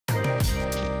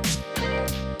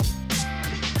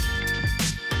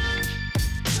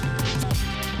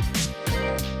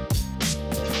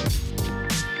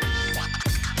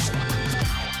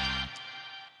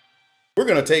we're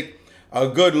going to take a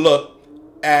good look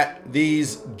at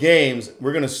these games.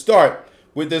 We're going to start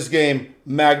with this game,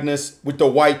 Magnus, with the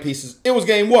white pieces. It was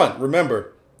game one.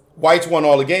 Remember, white's won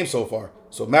all the games so far.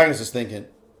 So Magnus is thinking,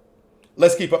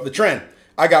 let's keep up the trend.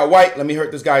 I got white. Let me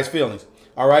hurt this guy's feelings.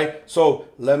 All right. So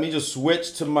let me just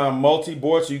switch to my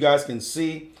multi-board so you guys can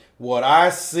see what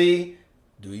I see.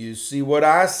 Do you see what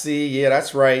I see? Yeah,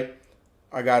 that's right.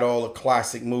 I got all the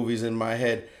classic movies in my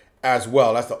head as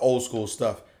well. That's the old school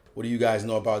stuff. What do you guys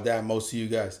know about that? Most of you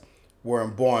guys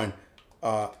weren't born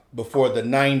before the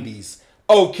 90s.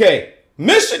 Okay,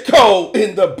 Michiko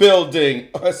in the building.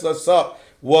 What's up?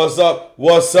 What's up?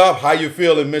 What's up? How you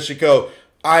feeling, Michiko?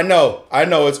 I know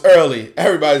it's early.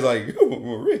 Everybody's like,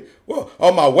 Maurice. Well,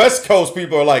 all my West Coast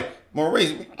people are like,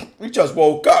 Maurice, we just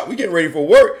woke up. We getting ready for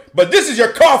work. But this is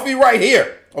your coffee right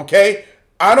here, okay?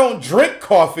 I don't drink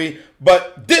coffee,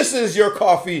 but this is your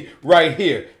coffee right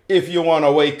here if you want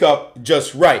to wake up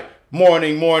just right.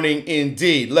 Morning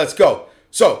indeed. Let's go.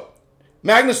 So,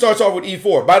 Magnus starts off with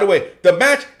e4. By the way, the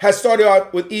match has started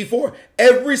out with e4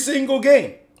 every single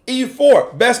game.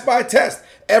 e4, best by test.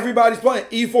 Everybody's playing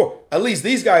e4. At least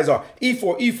these guys are.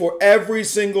 e4 every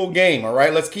single game. All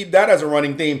right, let's keep that as a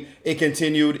running theme. It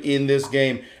continued in this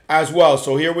game as well.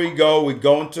 So here we go. We're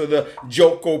going to the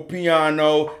Gioco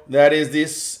Piano. That is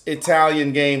this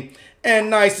Italian game. And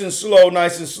nice and slow.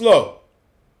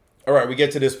 All right, we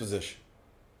get to this position.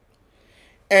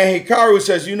 And Hikaru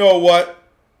says, you know what?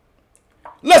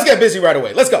 Let's get busy right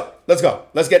away. Let's go.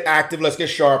 Let's get active. Let's get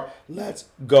sharp. Let's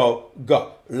go.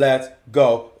 Let's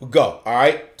go. All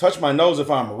right. Touch my nose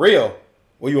if I'm real.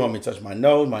 Well, you want me to touch my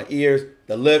nose, my ears,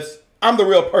 the lips? I'm the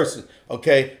real person.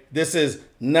 Okay. This is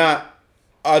not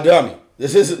a dummy.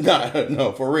 This is not,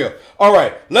 no, for real. All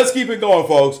right. Let's keep it going,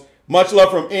 folks. Much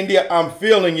love from India. I'm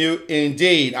feeling you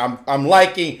indeed. I'm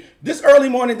liking this early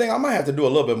morning thing. I might have to do a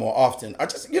little bit more often. I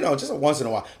just, just once in a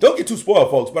while. Don't get too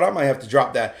spoiled, folks, but I might have to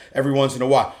drop that every once in a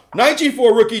while. Knight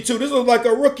G4, rookie 2. This was like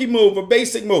a rookie move, a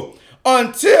basic move.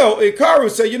 Until Hikaru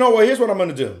said, you know what, here's what I'm going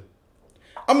to do.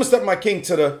 I'm going to step my king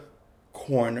to the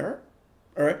corner.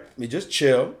 All right, let me just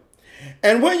chill.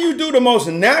 And when you do the most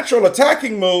natural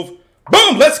attacking move,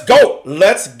 boom, let's go.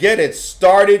 Let's get it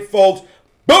started, folks.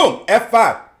 Boom,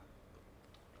 F5.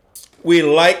 We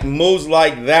like moves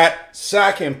like that,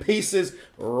 sacking pieces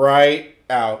right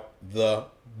out the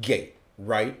gate.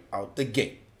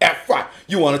 F5.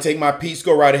 You want to take my piece?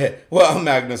 Go right ahead. Well,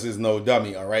 Magnus is no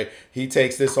dummy, all right? He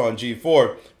takes this on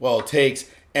G4. Well, takes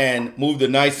and move the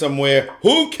knight somewhere.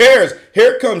 Who cares?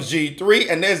 Here comes G3,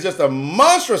 and there's just a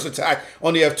monstrous attack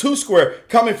on the F2 square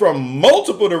coming from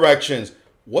multiple directions.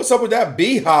 What's up with that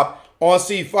B hop on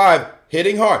C5?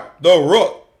 Hitting hard. The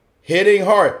rook. Hitting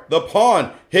hard. The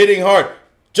pawn hitting hard.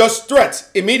 Just threats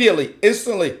immediately,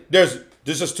 instantly. There's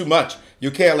just too much.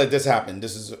 You can't let this happen.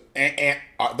 This is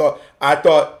I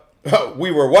thought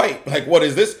we were white. Like, what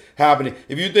is this happening?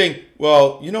 If you think,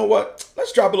 well, you know what?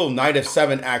 Let's drop a little knight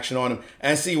F7 action on him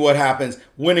and see what happens.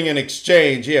 Winning an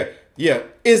exchange. Yeah.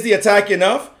 Is the attack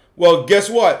enough? Well, guess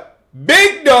what?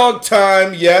 Big dog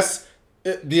time. Yes,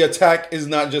 the attack is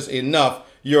not just enough.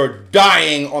 You're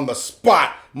dying on the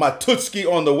spot.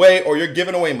 Matutski on the way, or you're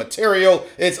giving away material.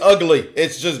 It's ugly.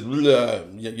 It's just,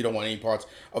 you don't want any parts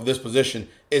of this position.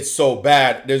 It's so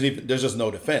bad. There's just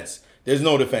no defense. There's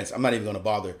no defense. I'm not even going to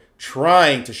bother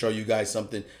trying to show you guys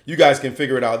something. You guys can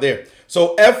figure it out there.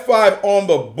 So F5 on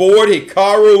the board,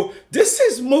 Hikaru. This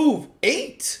is move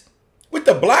 8 with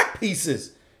the black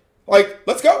pieces. Like,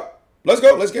 let's go.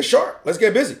 Let's get sharp. Let's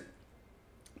get busy.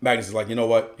 Magnus is like, you know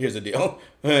what? Here's the deal.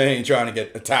 I ain't trying to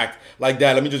get attacked like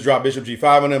that. Let me just drop bishop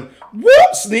G5 on him.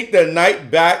 Whoop! Sneak the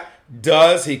knight back.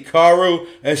 Does Hikaru.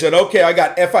 And said, okay, I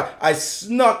got F5. I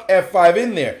snuck F5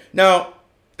 in there. Now,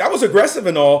 that was aggressive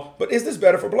and all, but is this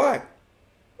better for black?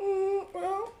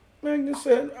 Well, Magnus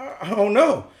said, I don't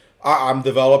know. I'm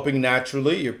developing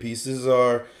naturally. Your pieces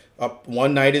are up.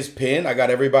 One knight is pinned. I got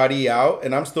everybody out,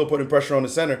 and I'm still putting pressure on the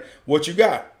center. What you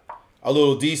got? A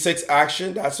little D6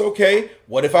 action, that's okay.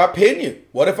 What if I pin you?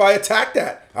 What if I attack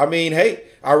that? I mean, hey,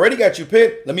 I already got you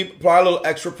pinned. Let me apply a little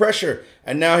extra pressure.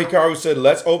 And now Hikaru said,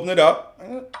 let's open it up.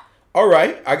 All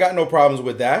right, I got no problems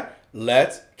with that.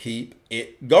 Let's keep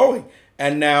it going.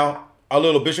 And now a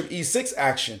little bishop E6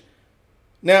 action.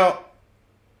 Now,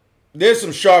 there's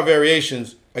some sharp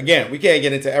variations. Again, we can't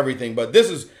get into everything, but this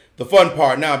is the fun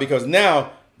part now, because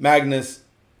now Magnus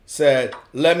said,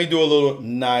 let me do a little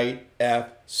knight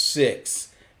F6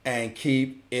 and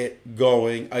keep it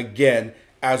going again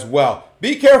as well.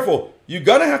 Be careful. You're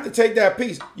going to have to take that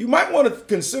piece. You might want to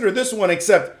consider this one,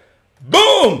 except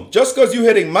boom, just because you're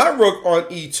hitting my rook on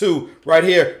E2 right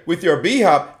here with your B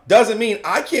hop doesn't mean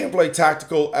I can't play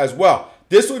tactical as well.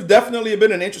 This would definitely have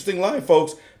been an interesting line,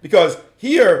 folks, because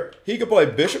here he could play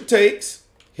bishop takes,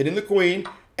 hitting the queen,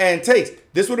 and takes.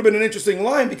 This would have been an interesting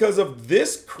line because of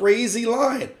this crazy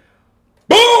line.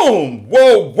 Boom!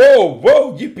 Whoa, whoa,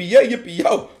 whoa, yippee-yay,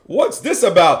 yippee-yo. What's this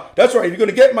about? That's right, if you're going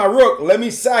to get my rook, let me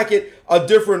sack it a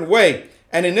different way.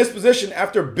 And in this position,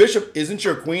 after bishop, isn't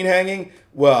your queen hanging?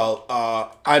 Well,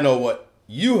 I know what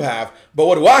you have, but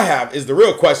what do I have is the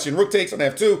real question. Rook takes on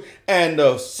f2, and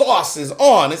the sauce is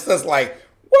on. It's just like,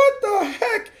 what the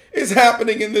heck is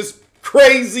happening in this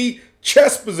crazy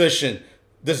chess position?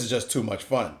 This is just too much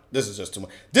fun. This is just too much.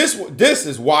 This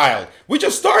is wild. We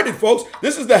just started, folks.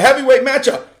 This is the heavyweight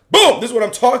matchup. Boom! This is what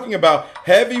I'm talking about.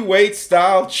 Heavyweight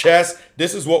style chess.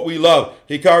 This is what we love.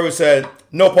 Hikaru said,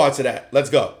 no parts of that. Let's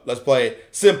go. Let's play it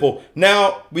simple.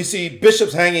 Now we see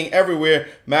bishops hanging everywhere.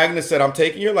 Magnus said, I'm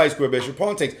taking your light square bishop.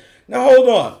 Pawn takes. Now hold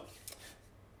on.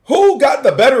 Who got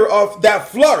the better of that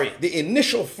flurry? The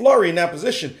initial flurry in that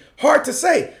position? Hard to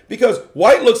say because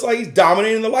white looks like he's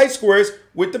dominating the light squares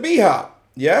with the b-hop.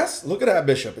 Yes, look at that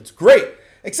bishop. It's great.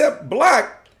 Except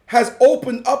black has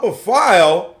opened up a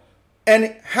file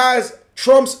and has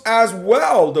trumps as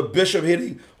well. The bishop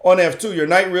hitting on f2. Your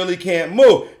knight really can't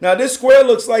move. Now, this square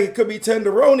looks like it could be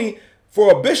tenderoni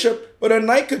for a bishop, but a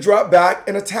knight could drop back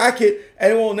and attack it,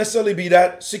 and it won't necessarily be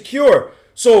that secure.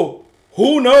 So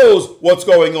who knows what's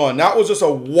going on? That was just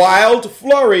a wild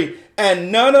flurry,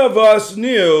 and none of us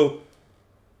knew.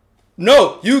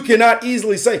 No, you cannot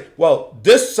easily say, well,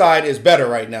 this side is better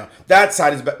right now. That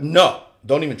side is better. No,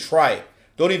 don't even try it.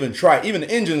 Don't even try it. Even the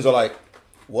engines are like,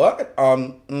 what?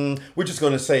 We're just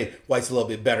going to say white's a little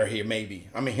bit better here, maybe.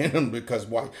 I mean, because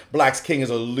black's king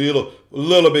is a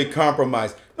little bit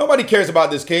compromised. Nobody cares about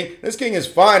this king. This king is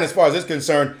fine as far as it's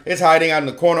concerned. It's hiding out in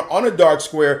the corner on a dark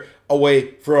square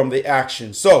away from the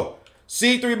action. So,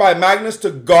 c3 by Magnus to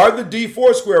guard the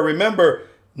d4 square. Remember,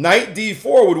 knight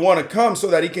d4 would want to come so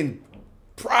that he can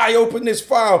pry open this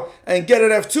file and get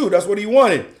at f2. That's what he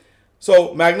wanted.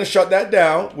 So Magnus shut that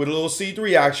down with a little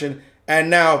c3 action. And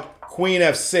now queen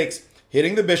f6,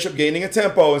 hitting the bishop, gaining a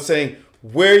tempo and saying,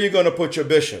 where are you going to put your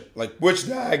bishop? Like which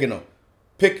diagonal?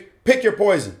 Pick your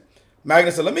poison.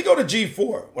 Magnus said, let me go to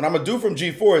g4. What I'm going to do from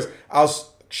g4 is I'll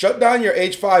shut down your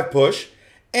h5 push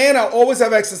and I'll always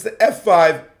have access to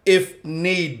f5 if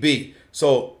need be.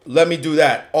 So let me do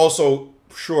that. Also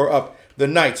shore up the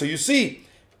knight. So you see,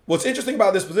 what's interesting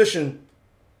about this position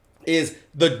is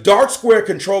the dark square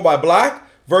control by black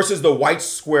versus the white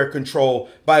square control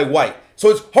by white. So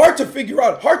it's hard to figure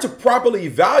out, hard to properly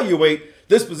evaluate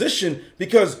this position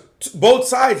because both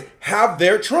sides have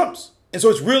their trumps. And so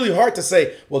it's really hard to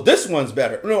say, well, this one's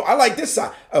better. No, I like this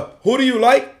side. Who do you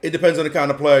like? It depends on the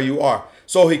kind of player you are.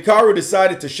 So Hikaru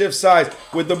decided to shift sides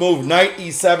with the move knight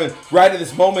e7 right at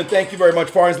this moment. Thank you very much,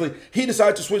 Farnsley. He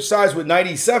decided to switch sides with knight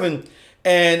e7.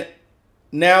 And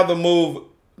now the move,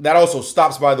 that also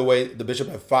stops, by the way, the bishop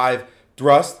f5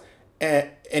 thrust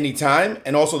at any time.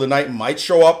 And also the knight might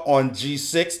show up on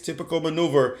g6, typical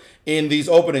maneuver in these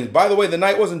openings. By the way, the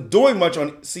knight wasn't doing much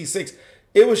on c6.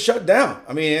 It was shut down.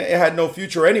 I mean, it had no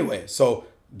future anyway. So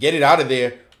get it out of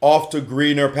there, off to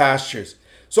greener pastures.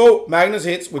 So Magnus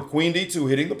hits with queen d2,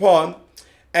 hitting the pawn.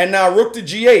 And now rook to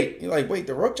g8. You're like, wait,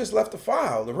 the rook just left the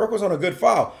file. The rook was on a good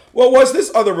file. Well, what's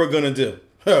this other rook going to do?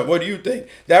 What do you think?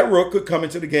 That rook could come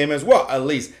into the game as well. At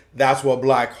least that's what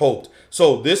black hoped.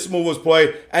 So this move was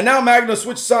played. And now Magnus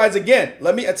switched sides again.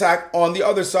 Let me attack on the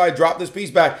other side, drop this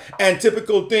piece back. And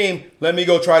typical theme, let me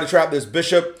go try to trap this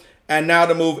bishop. And now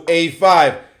to move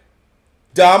a5.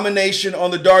 Domination on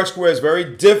the dark square is very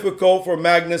difficult for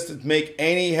Magnus to make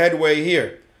any headway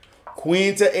here.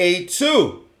 Queen to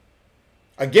a2.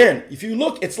 Again, if you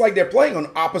look, it's like they're playing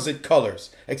on opposite colors.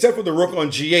 Except for the rook on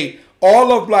g8.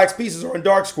 All of black's pieces are in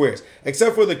dark squares.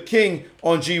 Except for the king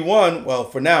on g1, well,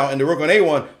 for now, and the rook on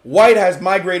a1, white has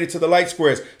migrated to the light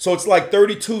squares. So it's like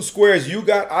 32 squares you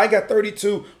got, I got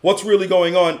 32. What's really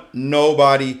going on?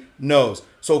 Nobody knows.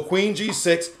 So queen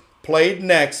g6 played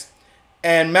next.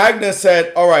 And Magnus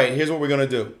said, all right, here's what we're going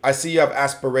to do. I see you have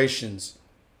aspirations.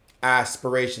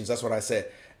 Aspirations, that's what I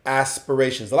said.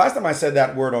 Aspirations. The last time I said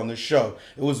that word on this show,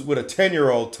 it was with a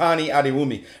 10-year-old, Tani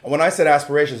Adiwumi. And when I said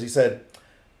aspirations, he said,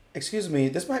 excuse me,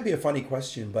 this might be a funny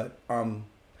question, but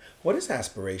what is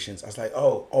aspirations? I was like,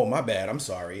 oh, my bad. I'm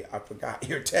sorry. I forgot.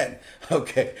 You're 10.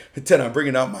 Okay, 10. I'm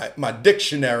bringing out my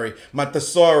dictionary, my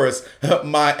thesaurus,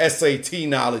 my SAT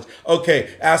knowledge.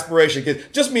 Okay, aspiration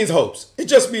just means hopes. It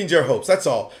just means your hopes. That's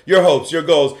all. Your hopes, your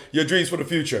goals, your dreams for the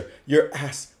future. You're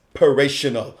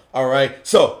aspirational. All right.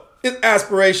 So it's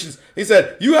aspirations. He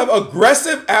said, you have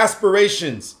aggressive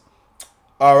aspirations.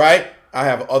 All right. I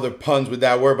have other puns with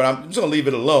that word, but I'm just going to leave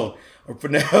it alone for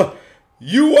now.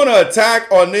 You want to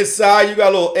attack on this side. You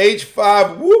got a little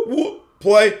h5 whoop whoop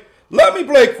play. Let me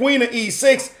play queen of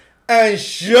e6 and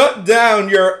shut down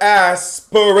your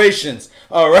aspirations.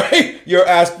 All right? Your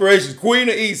aspirations. Queen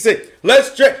of e6.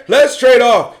 Let's trade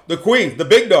off the queens, the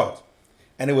big dogs.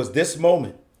 And it was this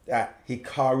moment that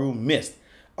Hikaru missed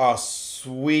a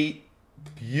sweet,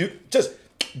 just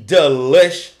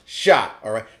delish shot.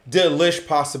 All right? Delish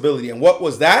possibility. And what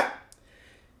was that?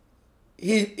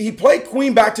 He played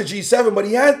queen back to g7, but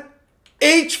he had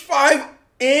h5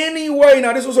 anyway.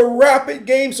 Now, this was a rapid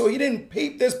game, so he didn't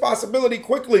peep this possibility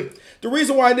quickly. The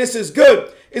reason why this is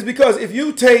good is because if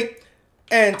you take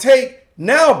and take,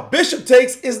 now bishop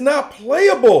takes is not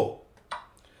playable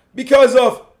because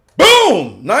of,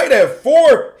 boom, knight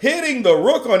f4 hitting the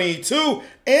rook on e2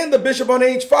 and the bishop on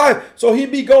h5. So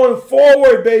he'd be going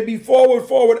forward, baby,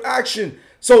 forward action.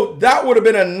 So that would have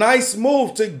been a nice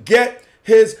move to get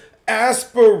his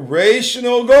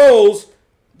aspirational goals.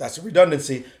 That's a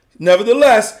redundancy.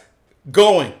 Nevertheless,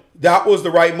 going. That was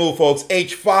the right move, folks.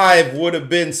 h5 would have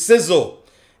been sizzle.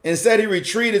 Instead, he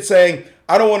retreated saying,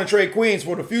 I don't want to trade queens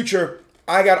for the future.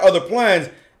 I got other plans.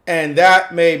 And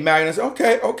that made Magnus,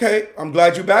 okay, I'm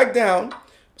glad you backed down.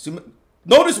 So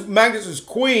notice Magnus's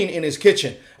queen in his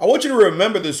kitchen. I want you to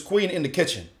remember this queen in the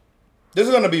kitchen. This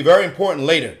is going to be very important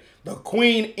later. The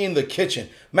queen in the kitchen.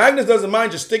 Magnus doesn't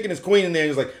mind just sticking his queen in there.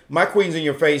 He's like, my queen's in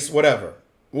your face, whatever.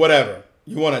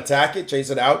 You want to attack it,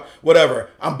 chase it out, whatever.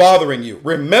 I'm bothering you.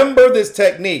 Remember this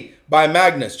technique by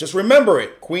Magnus. Just remember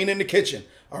it. Queen in the kitchen.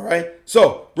 All right.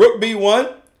 So rook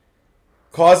b1,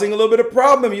 causing a little bit of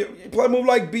problem. You play a move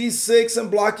like b6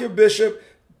 and block your bishop,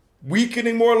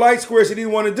 weakening more light squares he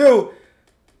didn't want to do.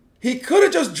 He could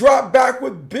have just dropped back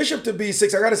with bishop to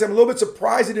b6. I got to say, I'm a little bit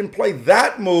surprised he didn't play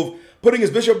that move, putting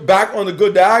his bishop back on the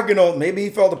good diagonal. Maybe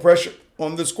he felt the pressure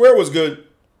on the square was good.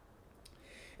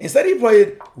 Instead, he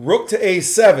played rook to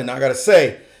a7. I got to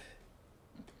say,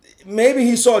 maybe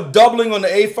he saw doubling on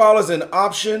the a file as an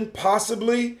option,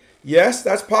 possibly. Yes,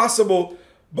 that's possible.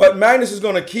 But Magnus is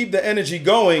going to keep the energy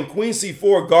going. Queen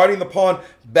c4, guarding the pawn,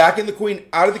 backing the queen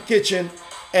out of the kitchen.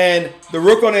 And the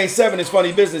rook on a7 is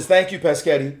funny business. Thank you,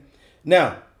 Pescetti.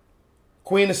 Now,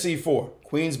 queen to c4.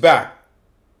 Queen's back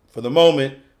for the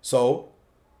moment. So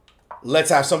let's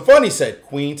have some fun, he said.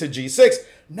 Queen to g6.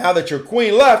 Now that your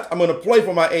queen left, I'm going to play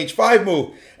for my h5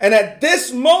 move. And at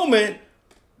this moment,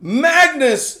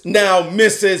 Magnus now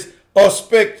misses a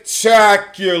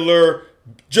spectacular,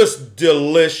 just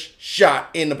delish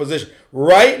shot in the position.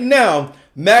 Right now,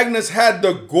 Magnus had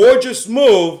the gorgeous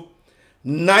move,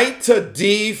 knight to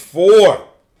d4.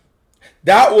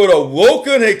 That would have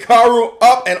woken Hikaru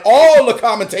up and all the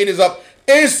commentators up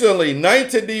instantly. Knight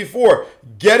to d4.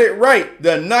 Get it right.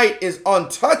 The knight is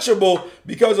untouchable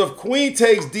because of queen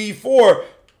takes d4.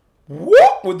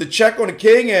 Whoop, with the check on the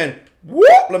king and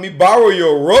whoop, let me borrow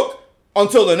your rook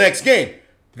until the next game.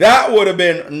 That would have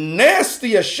been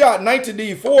nasty a shot, knight to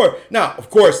d4. Now, of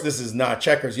course, this is not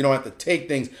checkers. You don't have to take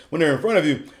things when they're in front of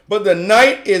you. But the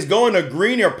knight is going to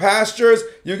greener pastures.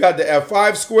 You got the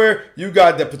f5 square. You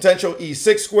got the potential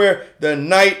e6 square. The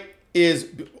knight is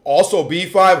also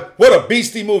b5. What a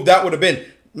beastie move that would have been.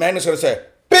 Magnus would have said,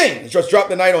 bing, just drop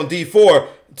the knight on d4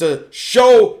 to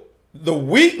show the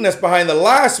weakness behind the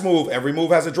last move. Every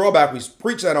move has a drawback. We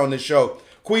preach that on this show.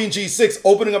 Queen g6,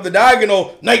 opening up the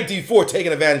diagonal, knight d4,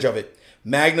 taking advantage of it.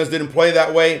 Magnus didn't play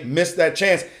that way, missed that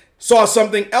chance. Saw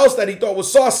something else that he thought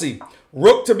was saucy.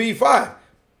 Rook to b5.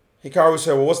 Hikaru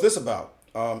said, well, what's this about?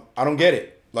 I don't get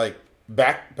it. Like,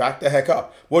 back the heck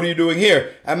up. What are you doing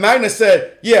here? And Magnus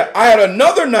said, yeah, I had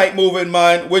another knight move in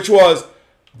mind, which was,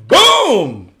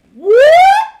 boom!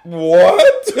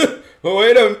 What?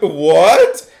 Wait a minute,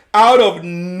 what? Out of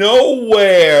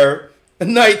nowhere,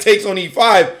 knight takes on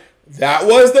e5. That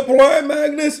was the plan,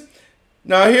 Magnus.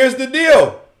 Now, here's the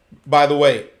deal. By the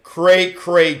way,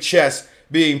 cray chess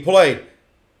being played.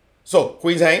 So,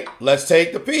 queen's hang, let's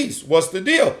take the piece. What's the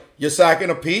deal? You're sacking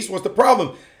a piece. What's the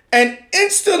problem? And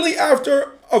instantly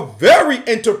after a very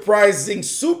enterprising,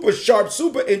 super sharp,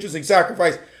 super interesting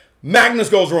sacrifice, Magnus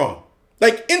goes wrong.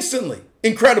 Like instantly,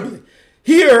 incredibly.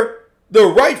 Here, the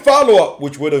right follow-up,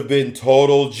 which would have been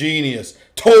total genius,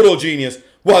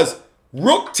 was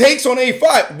rook takes on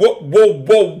a5.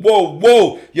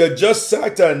 Whoa. You just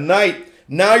sacked a knight.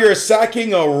 Now you're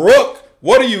sacking a rook.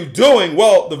 What are you doing?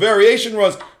 Well, the variation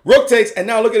was rook takes, and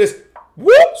now look at this.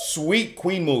 Whoop, sweet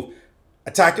queen move.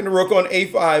 Attacking the rook on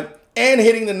a5 and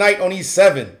hitting the knight on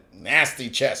e7. Nasty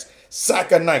chess.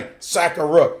 Sack a knight, sack a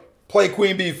rook. Play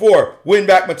queen b4, win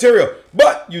back material.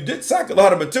 But you did sack a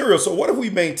lot of material, so what if we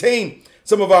maintain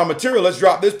some of our material? Let's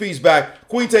drop this piece back.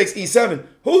 Queen takes e7.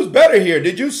 Who's better here?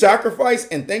 Did you sacrifice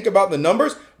and think about the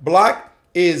numbers? Black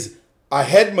is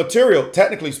ahead material,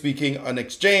 technically speaking, an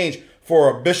exchange for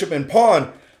a bishop and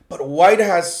pawn. But white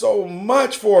has so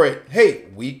much for it. Hey,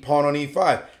 weak pawn on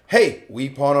e5. Hey,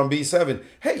 weak pawn on b7.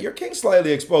 Hey, your king's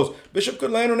slightly exposed. Bishop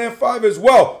could land on f5 as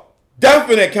well.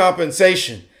 Definite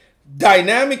compensation.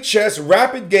 Dynamic chess,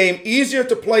 rapid game, easier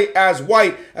to play as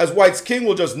white, as white's king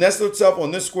will just nest itself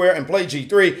on this square and play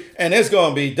g3, and it's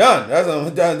going to be done. That's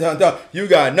done. You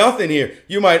got nothing here.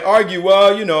 You might argue,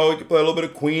 well, you know, you could play a little bit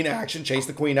of queen action, chase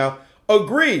the queen out.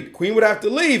 Agreed. Queen would have to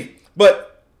leave,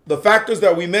 but the factors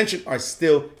that we mentioned are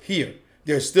still here.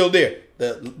 They're still there.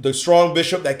 The strong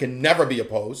bishop that can never be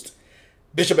opposed.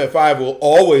 Bishop f5 will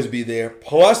always be there,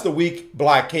 plus the weak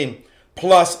black king,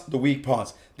 plus the weak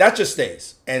pawns. That just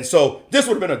stays. And so this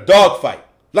would have been a dogfight,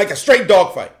 like a straight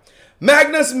dogfight.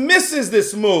 Magnus misses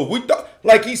this move. We thought,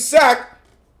 like he sacked,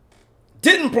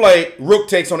 didn't play rook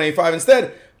takes on a5.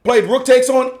 Instead, played rook takes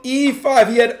on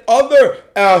e5. He had other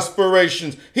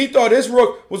aspirations. He thought his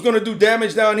rook was going to do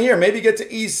damage down here. Maybe get to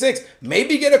e6.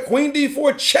 Maybe get a queen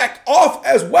d4 check off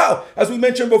as well. As we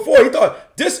mentioned before, he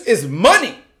thought, this is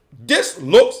money. This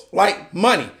looks like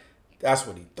money. That's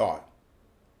what he thought.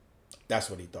 That's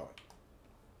what he thought.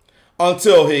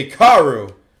 Until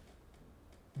Hikaru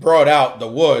brought out the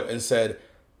wood and said,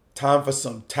 time for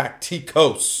some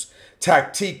tacticos.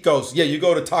 Tacticos. Yeah, you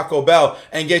go to Taco Bell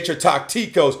and get your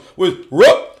tacticos with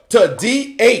rook to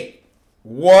d8.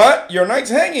 What? Your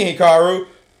knight's hanging, Hikaru.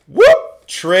 Whoop.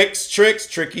 Tricks,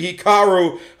 tricky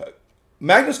Hikaru.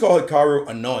 Magnus called Hikaru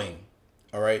annoying.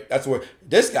 All right? That's where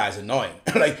this guy's annoying.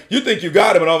 Like, you think you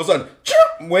got him and all of a sudden,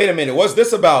 wait a minute, what's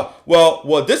this about? Well,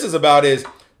 what this is about is,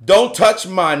 don't touch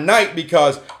my knight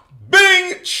because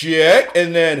bing, check.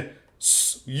 And then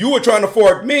you were trying to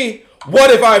fork me.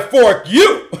 What if I fork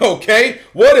you? Okay.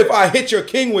 What if I hit your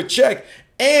king with check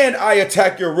and I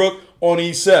attack your rook on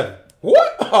e7?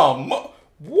 What?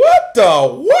 What the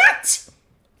what?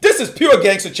 This is pure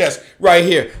gangster chess right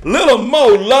here. Little Mo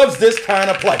loves this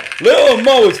kind of play. Little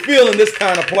Mo is feeling this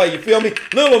kind of play. You feel me?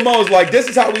 Little Mo's like, this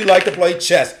is how we like to play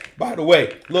chess. By the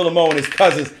way, Little Mo and his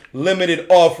cousins limited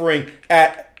offering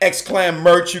at X-Clan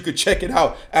merch. You could check it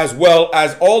out, as well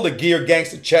as all the gear,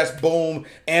 Gangster Chess, Boom,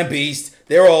 and Beast.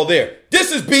 They're all there.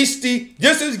 This is Beastie.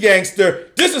 This is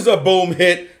Gangster. This is a boom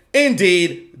hit.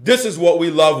 Indeed, this is what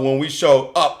we love when we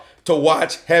show up to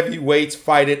watch heavyweights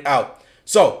fight it out.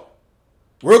 So,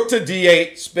 rook to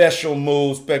d8, special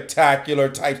moves, spectacular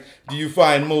types. Do you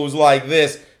find moves like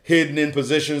this hidden in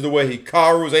positions the way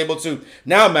Hikaru was able to?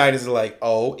 Now Magnus is like,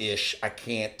 oh, ish, I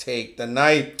can't take the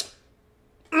knight.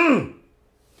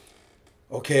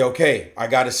 Okay, I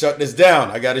got to shut this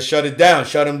down. I got to shut it down,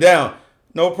 shut him down.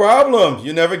 No problem.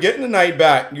 You're never getting the knight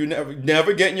back. You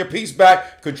never getting your piece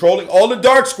back, controlling all the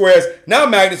dark squares. Now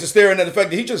Magnus is staring at the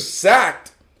fact that he just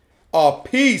sacked a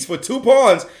piece for 2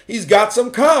 pawns. He's got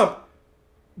some comp,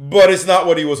 but it's not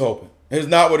what he was hoping. It's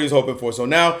not what he was hoping for. So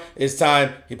now it's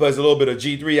time. He plays a little bit of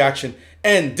G3 action.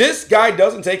 And this guy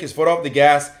doesn't take his foot off the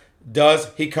gas, does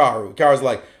Hikaru. Hikaru's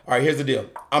like, all right, here's the deal.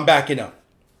 I'm backing up.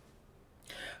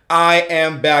 I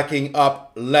am backing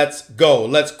up. Let's go.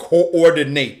 Let's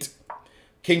coordinate.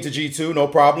 King to g2, no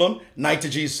problem. Knight to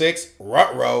g6,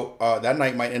 ruh-roh. That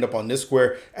knight might end up on this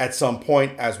square at some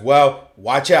point as well.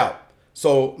 Watch out.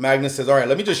 So Magnus says, all right,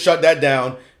 let me just shut that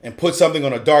down and put something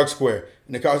on a dark square.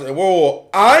 And Hikaru says, whoa,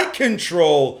 I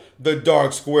control the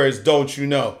dark squares, don't you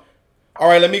know? All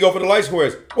right, let me go for the light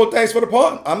squares. Well, thanks for the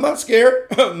pawn. I'm not scared.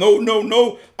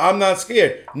 No, I'm not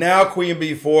scared. Now queen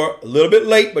b4, a little bit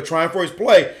late, but trying for his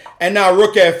play. And now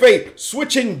rook f8,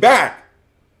 switching back.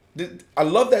 I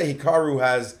love that Hikaru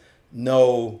has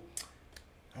no,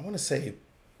 I want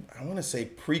to say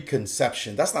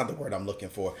preconception. That's not the word I'm looking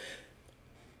for.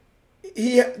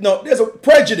 There's a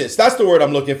prejudice. That's the word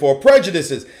I'm looking for.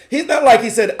 Prejudices. He's not like he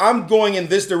said, I'm going in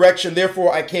this direction,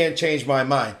 therefore I can't change my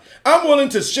mind. I'm willing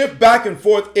to shift back and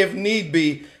forth if need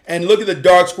be and look at the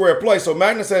dark square play. So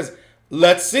Magnus says,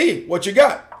 let's see what you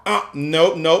got.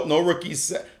 No rook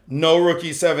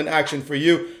e7 action for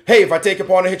you. Hey, if I take a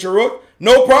pawn and hit your rook,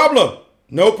 no problem.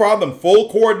 No problem. Full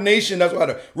coordination. That's why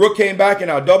the rook came back and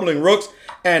now doubling rooks.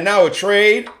 And now a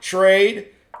trade,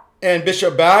 and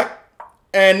bishop back.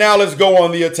 And now let's go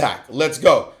on the attack. Let's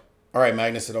go. All right,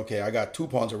 Magnus said, okay, I got 2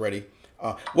 pawns already.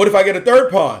 What if I get a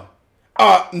 3rd pawn?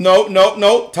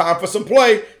 No. Time for some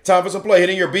play.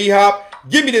 Hitting your b-hop.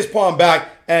 Give me this pawn back.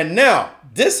 And now,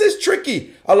 this is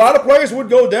tricky. A lot of players would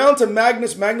go down to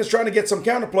Magnus. Magnus trying to get some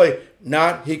counterplay.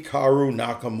 Not Hikaru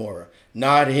Nakamura.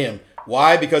 Not him.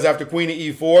 Why? Because after queen to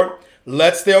e4,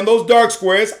 let's stay on those dark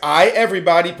squares.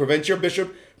 Everybody, prevent your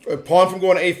bishop, pawn from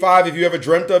going to a5 if you ever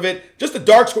dreamt of it. Just the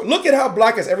dark square. Look at how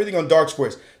black has everything on dark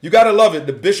squares. You got to love it.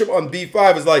 The bishop on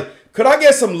b5 is like Could I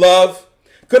get some love?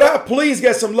 Could I please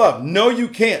get some love? No, you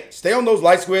can't. Stay on those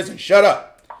light squares and shut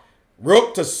up.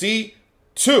 Rook to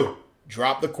c2.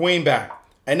 Drop the queen back.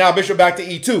 And now bishop back to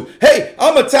e2. Hey,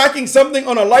 I'm attacking something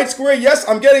on a light square. Yes,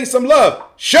 I'm getting some love.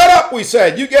 Shut up, we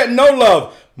said. You get no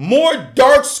love. More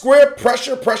dark square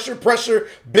pressure, pressure, pressure.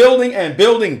 Building and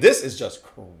building. This is just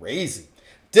crazy.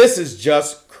 This is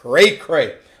just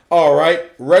cray-cray. All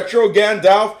right. Retro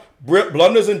Gandalf,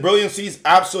 Blunders and Brilliancies.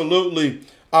 Absolutely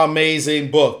amazing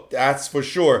book. That's for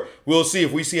sure. We'll see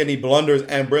if we see any blunders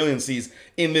and brilliancies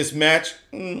in this match.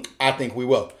 I think we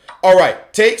will. All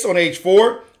right. Takes on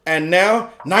h4. And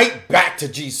now, knight back to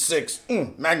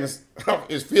g6. Magnus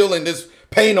is feeling this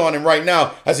pain on him right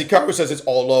now. As Hikaru says, it's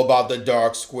all about the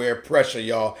dark square pressure,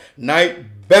 y'all.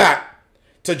 Knight back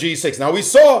to g6. Now, we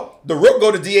saw the rook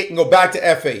go to d8 and go back to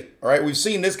f8. All right, we've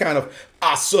seen this kind of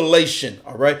oscillation.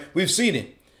 All right, we've seen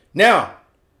it. Now,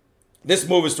 this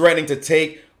move is threatening to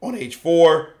take on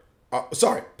h4.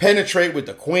 Penetrate with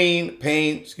the queen.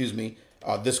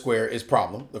 This square is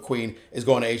problem. The queen is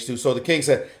going to h2. So the king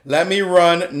said, let me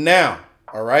run now.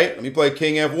 All right, let me play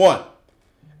king f1.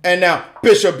 And now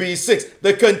bishop b6.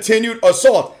 The continued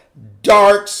assault.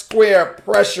 Dark square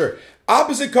pressure.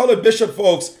 Opposite colored bishop,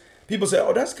 folks. People say,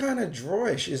 oh, that's kind of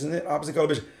drawish, isn't it? Opposite colored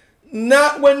bishop.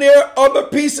 Not when there are other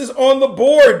pieces on the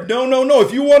board. No, no, no.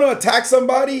 If you want to attack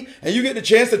somebody and you get the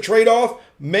chance to trade off,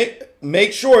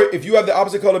 make sure if you have the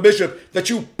opposite color bishop that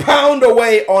you pound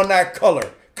away on that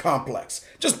color complex.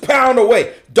 Just pound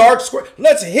away. Dark square.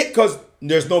 Let's hit, because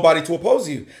there's nobody to oppose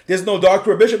you. There's no dark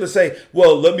square bishop to say,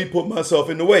 well, let me put myself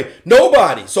in the way.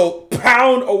 Nobody. So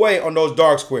pound away on those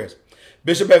dark squares.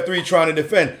 Bishop f3 trying to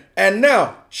defend. And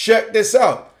now, check this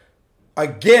out.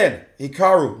 Again,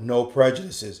 Hikaru, no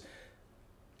prejudices.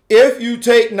 If you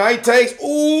take knight takes,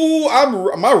 ooh,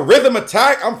 my rhythm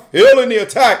attack, I'm feeling the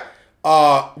attack.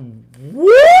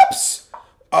 Whoops.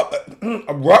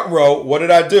 Row, what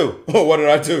did I do? What did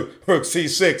I do? Rook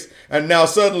c6. And now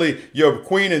suddenly your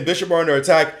queen and bishop are under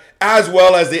attack, as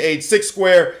well as the h6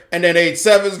 square. And then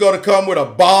h7 is going to come with a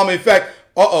bomb effect.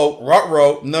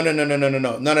 Row. No.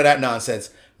 None of that nonsense.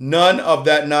 None of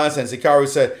that nonsense. Hikaru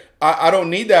said, I don't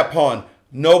need that pawn.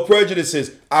 No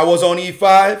prejudices. I was on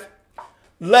e5.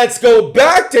 Let's go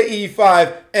back to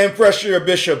e5 and pressure your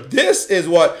bishop. This is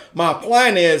what my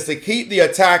plan is, to keep the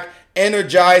attack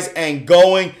energized and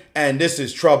going. And this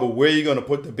is trouble. Where are you going to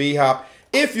put the b-hop?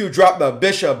 If you drop the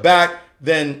bishop back,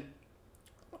 then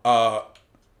boom,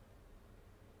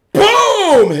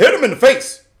 hit him in the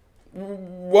face.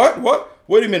 What?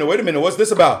 Wait a minute. What's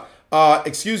this about?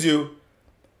 Excuse you.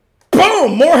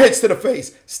 Boom, more hits to the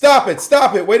face. Stop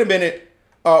it. Wait a minute.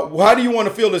 How do you want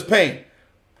to feel this pain?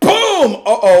 Boom.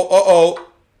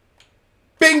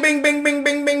 Bing, bing, bing, bing,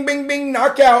 bing, bing, bing, bing.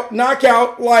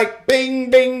 Knockout, like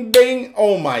bing, bing, bing.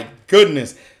 Oh my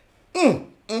goodness.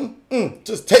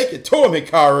 Just take it to him,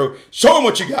 Hikaru. Show him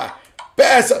what you got.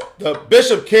 The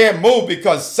bishop can't move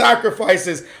because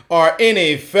sacrifices are in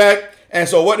effect. And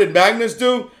so what did Magnus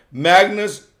do?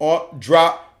 Magnus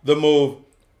dropped the move.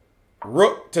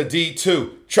 Rook to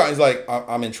d2. He's like,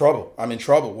 I'm in trouble.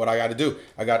 What I got to do?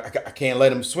 I can't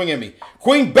let him swing at me.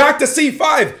 Queen back to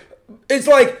c5. It's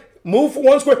like, move for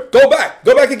one square, go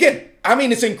back again. I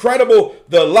mean, it's incredible,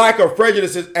 the lack of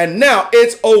prejudices. And now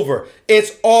it's over.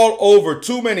 It's all over.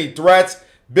 Too many threats.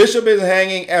 Bishop is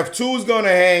hanging. f2 is going to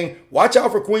hang. Watch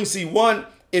out for queen c1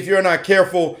 if you're not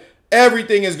careful.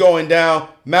 Everything is going down.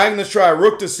 Magnus tried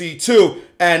rook to c2.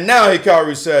 And now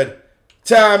Hikaru said,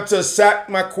 time to sack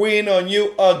my queen on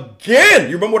you again.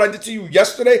 You remember what I did to you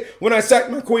yesterday when I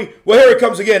sacked my queen? Well, here it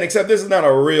comes again, except this is not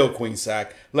a real queen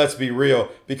sack. Let's be real,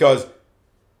 because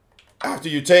after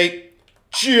you take,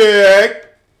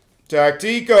 check,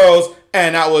 tacticos,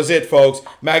 and that was it, folks.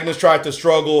 Magnus tried to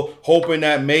struggle, hoping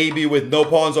that maybe with no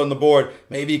pawns on the board,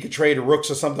 maybe he could trade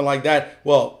rooks or something like that.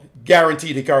 Well,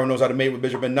 guaranteed Hikaru knows how to mate with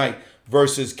bishop and knight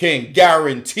versus king.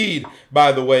 Guaranteed,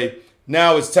 by the way.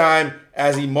 Now it's time,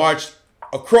 as he marched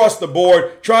across the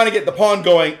board, trying to get the pawn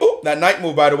going. Oh, that knight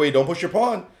move, by the way, don't push your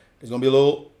pawn. There's going to be a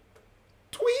little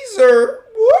tweezer.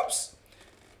 Whoops.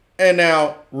 And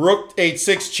now, rook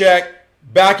h6 check,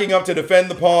 backing up to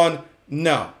defend the pawn.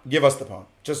 No, give us the pawn.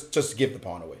 Just give the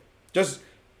pawn away.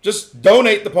 Just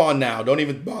donate the pawn now. Don't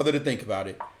even bother to think about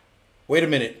it. Wait a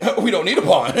minute. We don't need a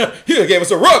pawn. You gave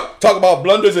us a rook. Talk about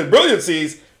blunders and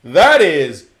brilliancies. That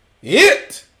is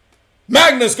it.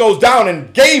 Magnus goes down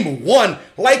in game one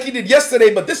like he did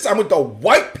yesterday, but this time with the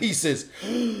white pieces.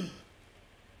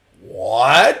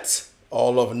 What?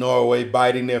 All of Norway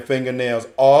biting their fingernails.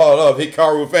 All of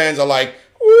Hikaru fans are like,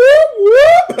 whoop,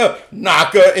 whoop.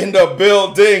 Naka in the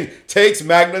building takes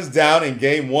Magnus down in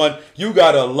game one. You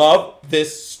gotta love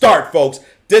this start, folks.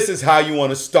 This is how you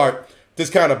want to start this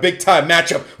kind of big time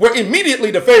matchup where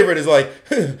immediately the favorite is like,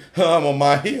 I'm on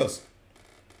my heels.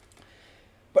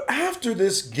 But after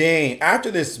this game, after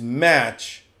this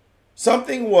match,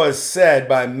 something was said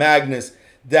by Magnus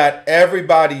that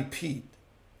everybody peeped.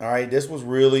 All right, this was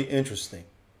really interesting.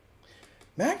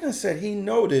 Magnus said he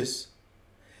noticed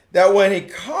that when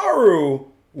Hikaru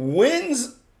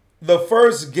wins the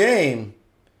first game,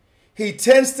 he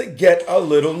tends to get a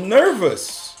little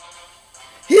nervous.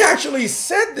 He actually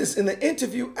said this in the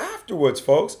interview afterwards,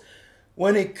 folks.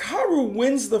 When Hikaru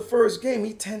wins the first game,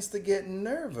 he tends to get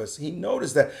nervous. He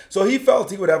noticed that. So he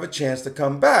felt he would have a chance to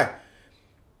come back.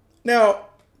 Now,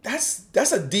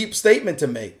 that's a deep statement to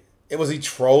make. Was he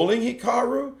trolling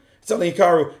Hikaru? Telling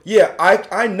Hikaru, yeah,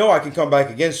 I know I can come back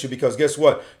against you because guess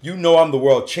what? You know I'm the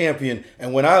world champion.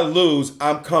 And when I lose,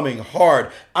 I'm coming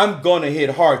hard. I'm going to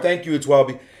hit hard. Thank you,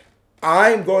 Twelby.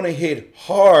 I'm going to hit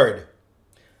hard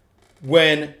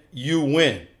when you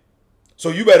win. So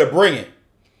you better bring it.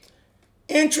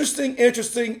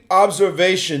 Interesting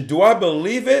observation. Do I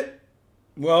believe it?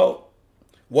 Well,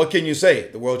 what can you say?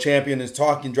 The world champion is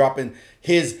talking, dropping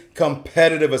his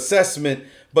competitive assessment.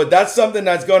 But that's something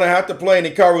that's going to have to play in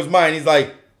Hikaru's mind. He's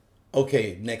like,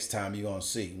 okay, next time you're going to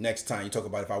see. Next time you talk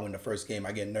about if I win the first game,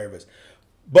 I get nervous.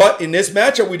 But in this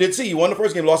matchup, we did see he won the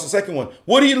first game, lost the second one.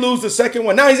 Would he lose the second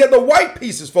one? Now he's at the white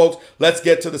pieces, folks. Let's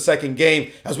get to the second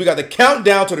game as we got the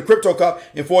countdown to the Crypto Cup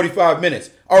in 45 minutes.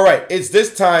 All right, it's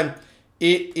this time.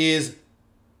 It is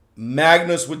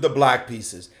Magnus with the black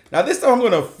pieces. Now this time I'm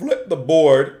going to flip the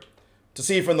board to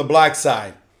see from the black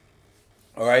side.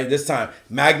 All right, this time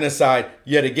Magnus side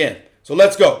yet again. So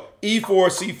let's go. E4,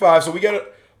 C5. So we got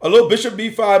a little bishop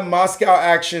B5 Moscow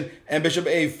action and bishop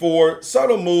A4.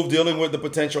 Subtle move dealing with the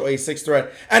potential A6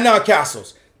 threat. And now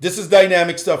castles. This is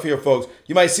dynamic stuff here, folks.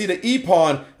 You might see the E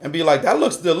pawn and be like, that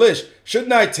looks delish.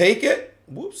 Shouldn't I take it?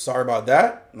 Whoops, sorry about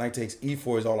that. Knight takes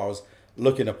E4 is all I was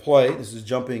looking to play. This is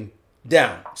jumping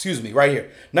down. Excuse me, right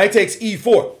here. Knight takes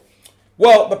E4.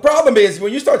 Well, the problem is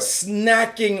when you start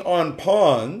snacking on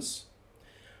pawns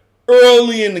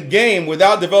early in the game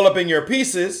without developing your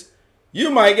pieces, you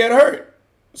might get hurt.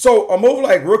 So a move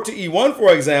like rook to E1,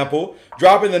 for example,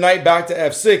 dropping the knight back to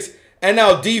F6, and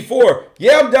now D4.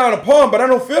 Yeah, I'm down a pawn, but I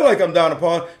don't feel like I'm down a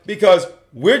pawn because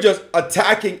we're just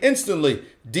attacking instantly.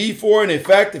 D4 in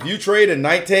effect, if you trade and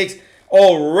knight takes,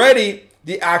 already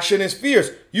the action is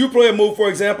fierce. You play a move, for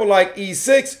example, like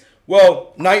E6,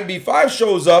 well, knight B5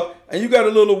 shows up, and you got a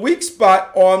little weak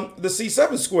spot on the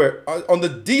C7 square, on the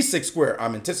D6 square,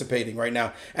 I'm anticipating right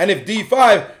now. And if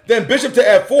D5, then bishop to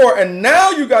F4, and now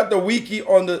you got the weakie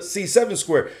on the C7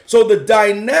 square. So the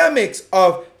dynamics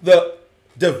of the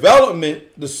development,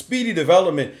 the speedy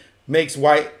development, makes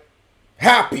white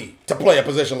happy to play a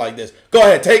position like this. Go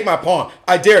ahead, take my pawn.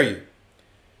 I dare you.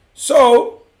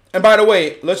 So, and by the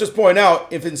way, let's just point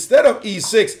out, if instead of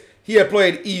E6, he had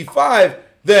played E5,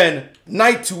 then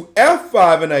knight to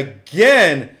F5, and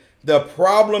again, the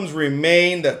problems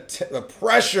remain. The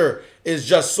pressure is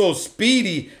just so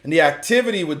speedy, and the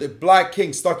activity with the black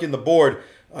king stuck in the board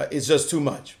is just too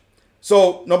much.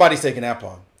 So nobody's taking that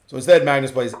pawn. So instead, Magnus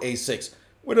plays A6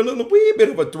 with a little wee bit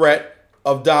of a threat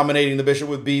of dominating the bishop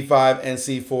with B5 and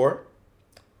C4.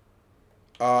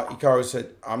 Hikaru said,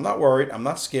 I'm not worried. I'm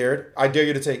not scared. I dare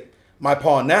you to take my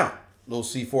pawn now. Little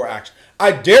C4 action.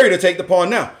 I dare you to take the pawn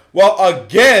now. Well,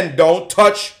 again, don't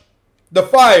touch the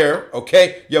fire,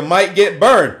 okay? You might get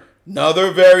burned.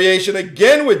 Another variation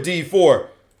again with D4.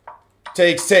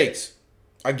 Takes.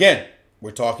 Again,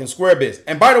 we're talking square biz.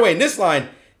 And by the way, in this line,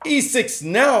 E6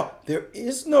 now, there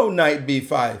is no knight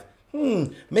B5.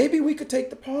 Maybe we could take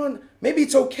the pawn. Maybe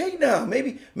it's okay now.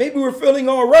 Maybe we're feeling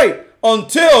all right.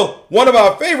 Until one of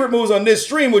our favorite moves on this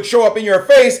stream would show up in your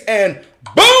face and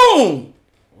boom!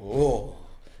 Oh,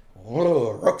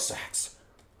 rucksacks.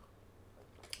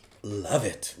 Love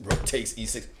it. Rook takes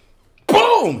E6.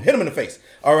 Boom! Hit him in the face.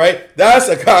 All right? That's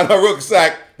a kind of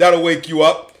rucksack that'll wake you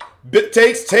up. Bit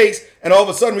takes, and all of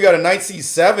a sudden we got a knight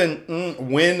C7.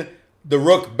 Win the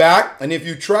rook back. And if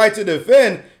you try to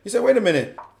defend, you say, wait a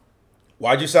minute.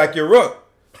 Why'd you sack your rook?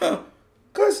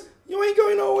 Because you ain't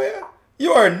going nowhere.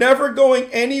 You are never going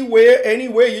anywhere.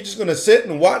 You're just going to sit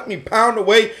and watch me pound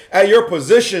away at your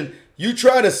position. You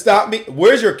try to stop me.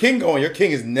 Where's your king going? Your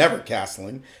king is never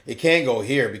castling. It can't go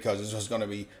here because it's just going to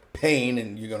be pain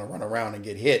and you're going to run around and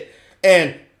get hit.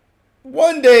 And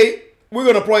one day, we're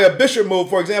going to play a bishop move.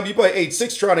 For example, you play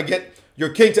H6 trying to get your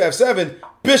king to F7,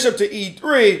 bishop to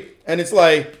E3, and it's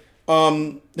like,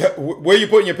 where are you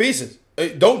putting your pieces?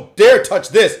 Don't dare touch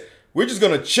this. We're just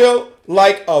going to chill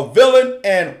like a villain.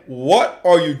 And what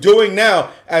are you doing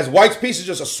now as white's pieces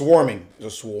just are swarming?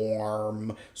 Just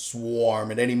swarm.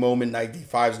 At any moment, knight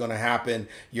d5 is going to happen.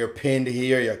 You're pinned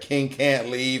here. Your king can't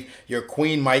leave. Your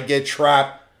queen might get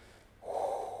trapped.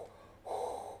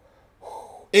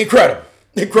 Incredible.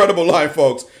 Incredible line,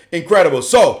 folks. Incredible.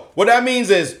 So what that means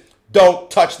is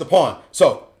don't touch the pawn.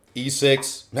 So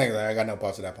e6. I got no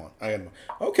parts of that pawn.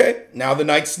 Okay. Now the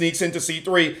knight sneaks into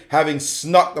c3, having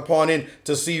snuck the pawn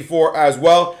into c4 as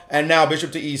well. And now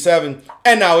bishop to e7.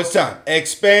 And now it's time.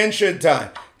 Expansion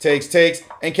time. Takes,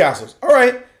 and castles. All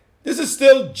right. This is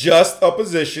still just a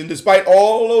position. Despite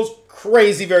all those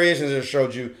crazy variations I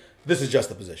showed you, this is just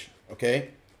a position. Okay.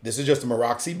 This is just a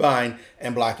Maurice bind,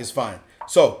 and black is fine.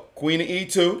 So queen to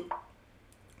e2.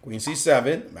 Queen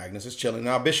c7. Magnus is chilling.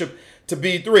 Now bishop to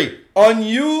b3.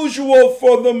 Unusual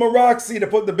for the Maurice to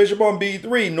put the bishop on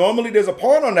b3. Normally there's a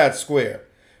pawn on that square.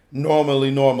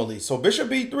 Normally. So bishop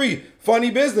b3. Funny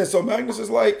business. So Magnus is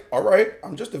like, all right,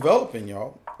 I'm just developing,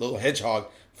 y'all. Little hedgehog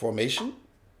formation.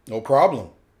 No problem.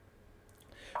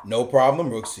 No problem.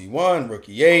 Rook c1. Rook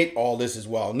e8. All this is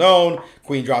well known.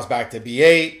 Queen drops back to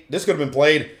b8. This could have been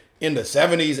played in the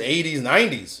 70s, 80s,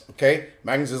 90s. Okay.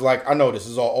 Magnus is like, I know this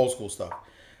is all old school stuff.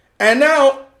 And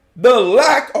now, the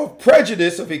lack of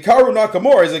prejudice of Hikaru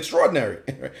Nakamura is extraordinary.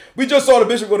 We just saw the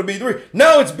bishop go to b3.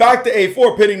 Now it's back to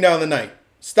a4, pinning down the knight,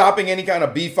 stopping any kind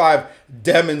of b5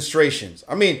 demonstrations.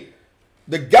 I mean,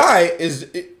 the guy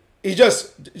is,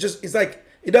 he's like,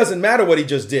 it doesn't matter what he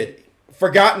just did.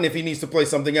 Forgotten if he needs to play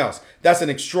something else. That's an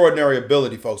extraordinary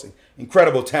ability, folks.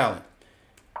 Incredible talent.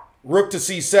 Rook to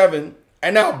c7.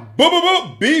 And now,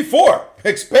 boom, b4.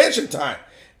 Expansion time.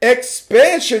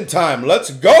 Expansion time.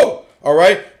 Let's go. All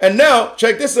right. And now,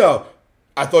 check this out.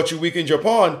 I thought you weakened your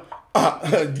pawn.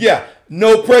 Yeah.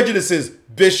 No prejudices.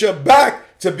 Bishop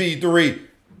back to b3.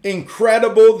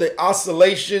 Incredible. The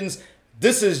oscillations.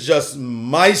 This is just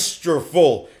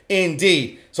masterful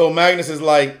indeed. So Magnus is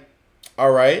like,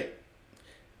 all right,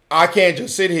 I can't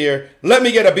just sit here. Let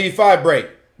me get a b5 break.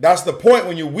 That's the point.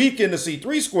 When you weaken the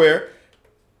c3 square,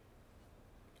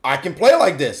 I can play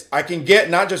like this. I can get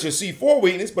not just your c4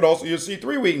 weakness, but also your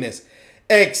c3 weakness.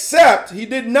 Except he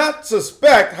did not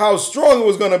suspect how strong it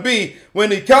was going to be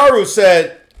when Hikaru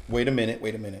said, wait a minute.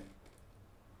 We got to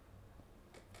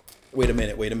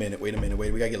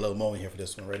get a little mo in here for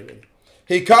this one. Ready?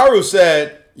 Hikaru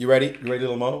said, you ready? You ready,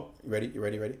 little mo? You ready?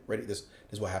 Ready? This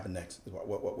is what happened next.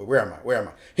 Where am I?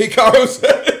 Hikaru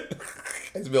said,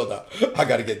 it's built up. I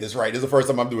got to get this right. This is the first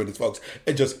time I'm doing this, folks.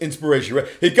 It's just inspiration. Right?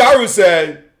 Hikaru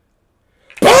said,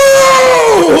 boom!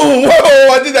 Whoa,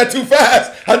 I did that too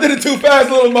fast. I did it too fast,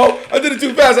 little mo. I did it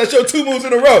too fast. I showed 2 moves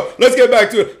in a row. Let's get back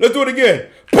to it. Let's do it again.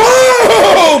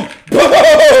 Boom!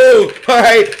 Boom! All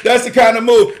right, that's the kind of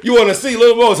move you want to see.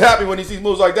 Little Mo's happy when he sees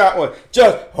moves like that one.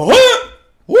 Just, whoo!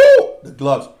 The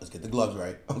gloves. Let's get the gloves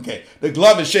right. Okay, the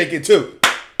glove is shaking too.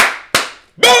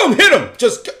 Boom! Hit him.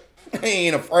 Just, I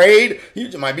ain't afraid. You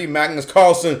might be Magnus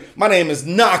Carlsen. My name is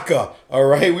Naka. All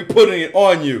right, we putting it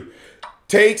on you.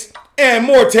 Takes and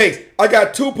more takes. I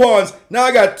got 2 pawns. Now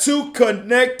I got 2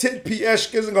 connected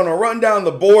pieshkas. I'm going to run down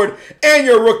the board. And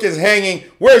your rook is hanging.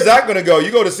 Where's that going to go? You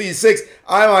go to c6.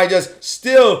 I might just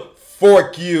still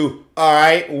fork you. All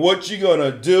right. What you going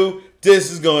to do?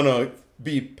 This is going to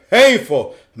be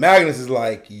painful. Magnus is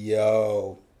like,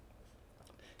 yo.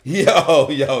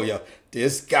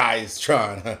 This guy is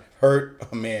trying to hurt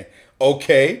a man.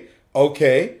 Okay.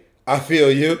 I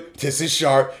feel you. This is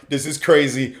sharp. This is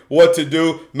crazy. What to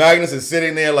do? Magnus is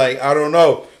sitting there like, I don't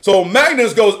know. So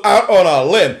Magnus goes out on a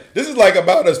limb. This is like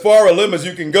about as far a limb as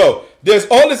you can go. There's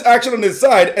all this action on this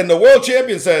side, and the world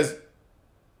champion says,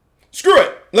 screw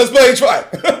it. Let's play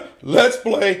h5. Let's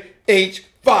play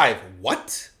h5.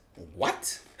 What?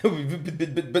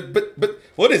 But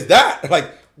what is that?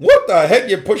 Like, what the heck?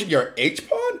 You're pushing your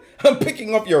h-pawn? I'm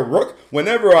picking up your rook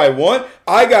whenever I want.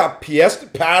 I got PS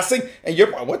passing, and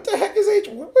you're, what the heck is h?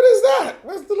 What is that?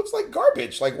 It looks like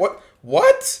garbage. Like,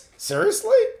 what?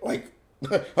 Seriously? Like,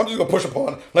 I'm just gonna push a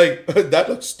pawn. Like, that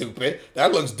looks stupid.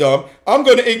 That looks dumb. I'm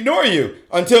gonna ignore you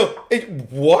until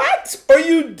what are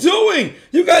you doing?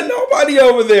 You got nobody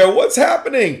over there. What's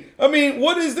happening? I mean,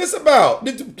 what is this about?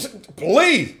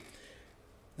 Please.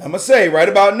 I'm gonna say right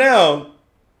about now,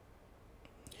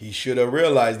 he should have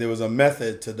realized there was a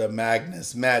method to the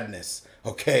Magnus madness.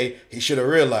 Okay? He should have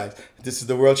realized this is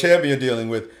the world champion dealing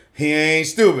with. He ain't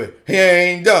stupid. He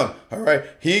ain't dumb. All right?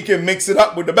 He can mix it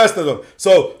up with the best of them.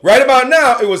 So right about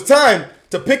now, it was time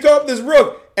to pick up this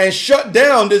rook and shut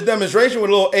down this demonstration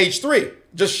with a little h3.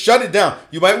 Just shut it down.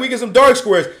 You might weaken some dark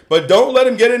squares, but don't let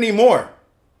him get any more.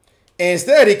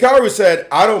 Instead, Hikaru said,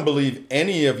 I don't believe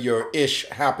any of your ish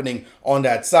happening on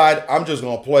that side. I'm just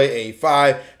going to play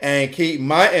a5 and keep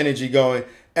my energy going.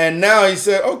 And now he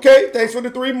said, okay, thanks for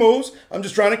the 3 moves. I'm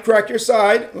just trying to crack your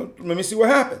side. Let me see what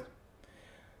happens.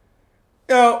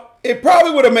 Now, it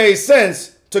probably would have made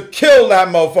sense to kill that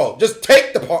mofo. Just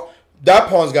take the pawn. That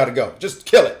pawn's got to go. Just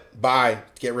kill it. Bye.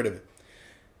 Get rid of it.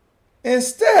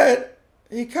 Instead,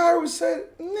 Hikaru said,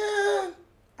 nah,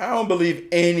 I don't believe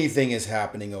anything is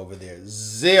happening over there.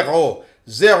 Zero.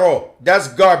 Zero. That's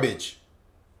garbage.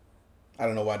 I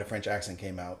don't know why the French accent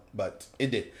came out, but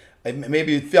it did.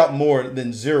 Maybe it felt more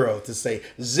than zero to say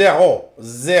zéro.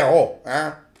 Zéro.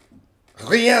 Hein?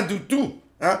 Rien du tout.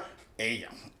 Hein? Hey,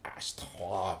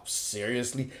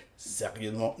 seriously?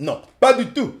 Sérieusement? No, pas du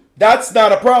tout. That's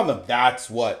not a problem.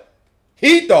 That's what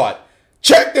he thought.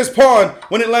 Check this pawn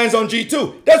when it lands on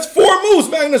G2. That's 4 moves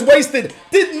Magnus wasted.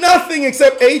 Did nothing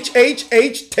except H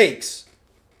takes.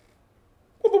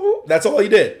 That's all he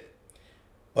did.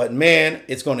 But man,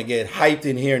 it's going to get hyped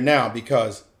in here now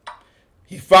because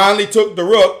he finally took the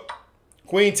rook,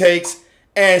 queen takes,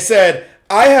 and said,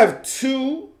 I have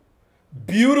 2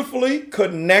 beautifully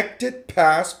connected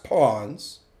passed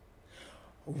pawns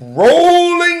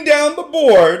rolling down the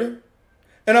board,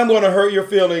 and I'm going to hurt your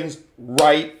feelings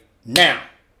right now.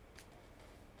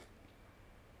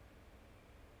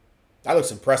 That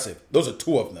looks impressive. Those are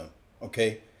 2 of them,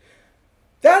 okay?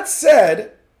 That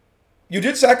said, you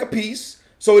did sack a piece,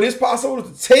 so it is possible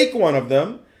to take one of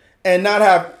them and not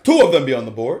have 2 of them be on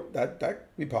the board. That could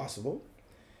be possible.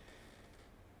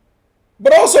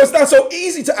 But also, it's not so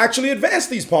easy to actually advance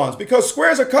these pawns because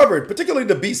squares are covered, particularly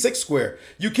the B6 square.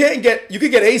 You could get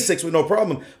A6 with no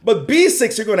problem, but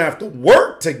B6 you're going to have to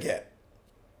work to get.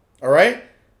 All right?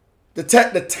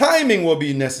 The timing will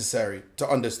be necessary to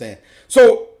understand.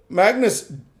 So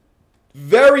Magnus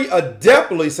very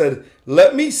adeptly said,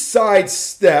 let me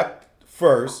sidestep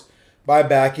first by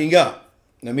backing up.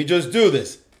 Let me just do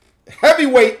this.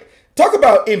 Heavyweight, talk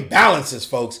about imbalances,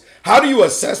 folks. How do you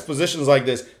assess positions like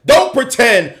this? Don't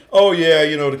pretend, oh yeah,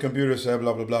 you know, the computer said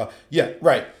blah, blah, blah. Yeah,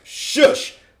 right.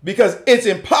 Shush. Because it's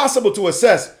impossible to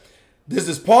assess. There's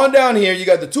this pawn down here. You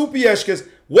got the 2 pieshkas.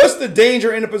 What's the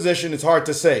danger in the position? It's hard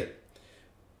to say.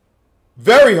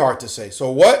 Very hard to say.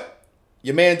 So what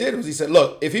your man did was he said,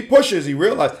 look, if he pushes, he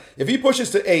realized, if he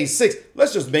pushes to A6,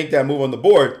 let's just make that move on the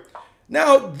board.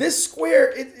 Now, this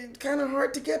square, it's kind of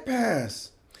hard to get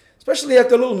past. Especially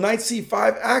after a little knight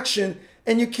C5 action.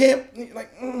 And you can't,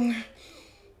 like,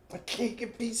 I can't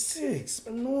get B6.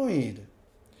 I'm annoyed.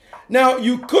 Now,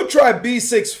 you could try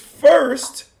B6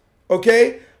 first,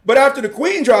 okay? But after the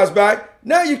queen draws back,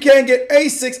 now you can't get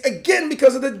A6 again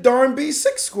because of the darn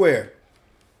B6 square.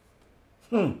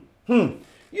 You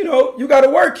know, you got to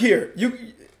work here. You're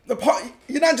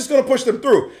not just going to push them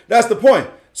through. That's the point.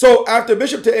 So after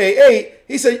bishop to A8,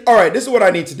 he said, all right, this is what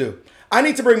I need to do. I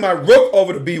need to bring my rook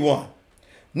over to B1.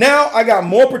 Now I got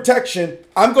more protection.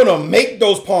 I'm going to make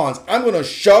those pawns. I'm going to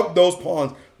shove those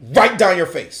pawns right down your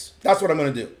face. That's what I'm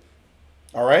going to do.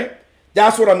 All right?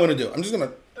 That's what I'm going to do. I'm just going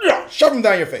to shove them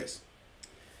down your face.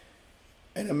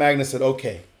 And then Magnus said,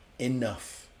 okay,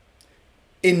 enough.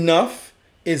 Enough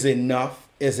is enough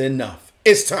is enough.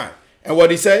 It's time. And what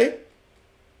did he say?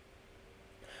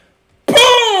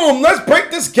 Boom! Let's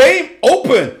break this game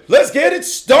open. Let's get it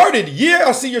started. Yeah,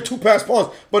 I see your 2 passed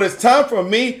pawns, but it's time for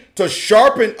me to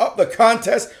sharpen up the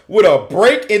contest with a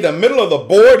break in the middle of the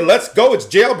board. Let's go. It's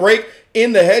jailbreak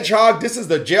in the hedgehog. This is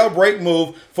the jailbreak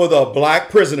move for the black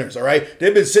prisoners, all right?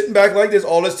 They've been sitting back like this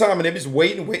all this time, and they've been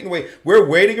waiting. We're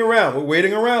waiting around. We're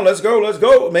waiting around. Let's go. Let's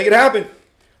go. Make it happen.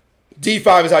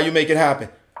 D5 is how you make it happen.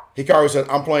 Hikaru said,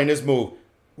 I'm playing this move.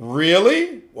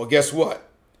 Really? Well, guess what?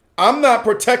 I'm not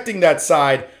protecting that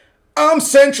side. I'm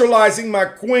centralizing my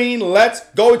queen. Let's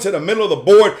go to the middle of the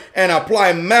board and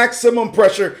apply maximum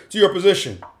pressure to your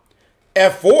position.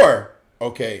 F4.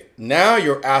 Okay, now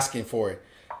you're asking for it.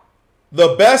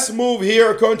 The best move here,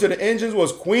 according to the engines,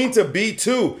 was queen to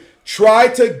B2. Try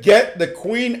to get the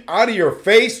queen out of your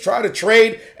face. Try to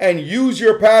trade and use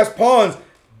your passed pawns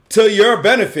to your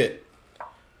benefit.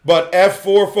 But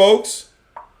F4, folks,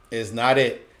 is not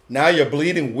it. Now you're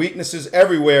bleeding weaknesses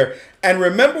everywhere. And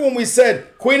remember when we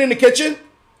said queen in the kitchen?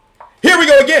 Here we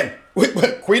go again.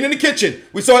 Queen in the kitchen.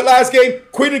 We saw it last game.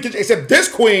 Queen in the kitchen. Except this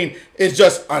queen is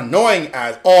just annoying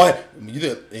as all.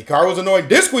 Hikaru was annoying.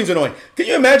 This queen's annoying. Can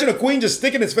you imagine a queen just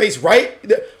sticking its face right?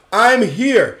 I'm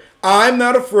here. I'm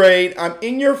not afraid. I'm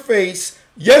in your face.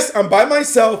 Yes, I'm by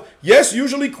myself. Yes,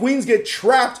 usually queens get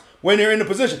trapped when you're in the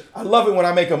position. I love it when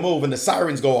I make a move and the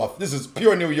sirens go off. This is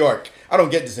pure New York. I don't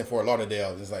get this in Fort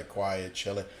Lauderdale. It's like quiet,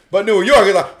 chilling. But New York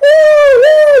is like, woo,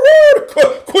 woo,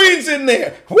 woo. Queen's in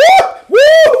there. Woo, woo,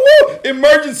 woo.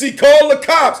 Emergency, call the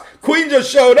cops. Queen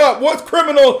just showed up. What's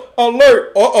criminal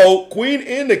alert? Uh-oh, Queen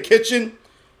in the kitchen.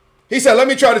 He said, let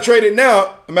me try to trade it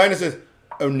now. And Magnus says,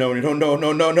 oh, no.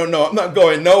 I'm not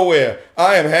going nowhere.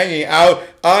 I am hanging out.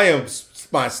 I am,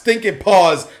 my stinking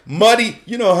paws muddy.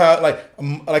 You know how,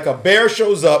 like a bear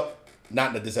shows up.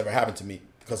 Not that this ever happened to me,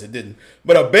 because it didn't.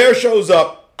 But a bear shows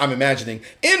up, I'm imagining,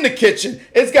 in the kitchen.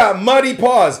 It's got muddy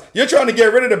paws. You're trying to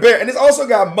get rid of the bear, and it's also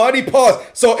got muddy paws.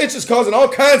 So it's just causing all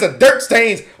kinds of dirt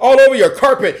stains all over your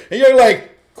carpet. And you're like,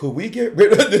 could we get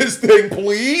rid of this thing,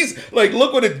 please? Like,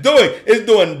 look what it's doing. It's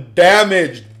doing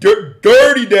damage,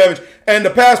 dirty damage. And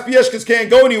the past Pieshkas can't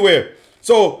go anywhere.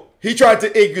 So he tried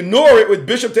to ignore it with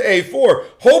bishop to a4,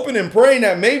 hoping and praying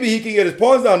that maybe he can get his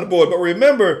pawns down the board. But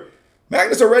remember,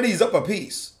 Magnus already is up a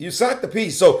piece. You sacked the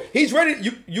piece. So he's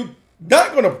ready. You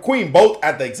not going to queen both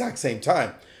at the exact same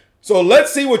time. So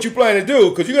let's see what you plan to do,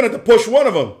 because you're going to have to push one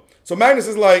of them. So Magnus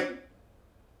is like,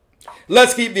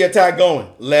 let's keep the attack going.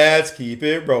 Let's keep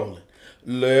it rolling.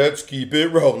 Let's keep it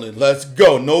rolling. Let's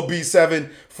go. No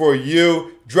b7 for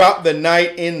you. Drop the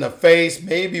knight in the face.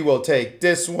 Maybe we'll take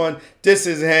this one. This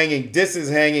is hanging. This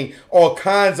is hanging. All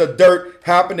kinds of dirt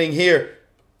happening here.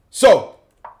 So,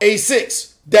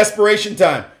 a6. Desperation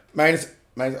time. Magnus,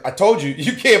 I told you,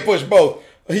 you can't push both.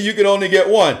 You can only get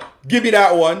one. Give me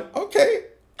that one. Okay.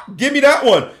 Give me that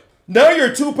one. Now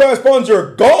your two passed pawns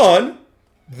are gone.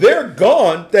 They're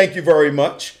gone. Thank you very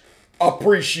much.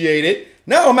 Appreciate it.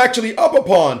 Now I'm actually up a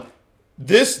pawn.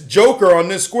 This joker on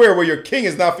this square where your king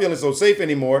is not feeling so safe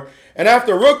anymore. And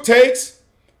after rook takes,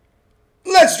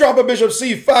 let's drop a bishop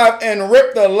c5 and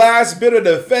rip the last bit of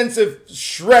defensive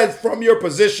shred from your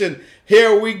position.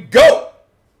 Here we go.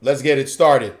 Let's get it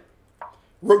started.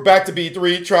 Rook back to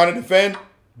b3, trying to defend.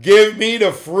 Give me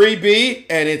the free b,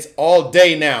 and it's all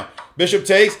day now. Bishop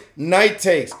takes, knight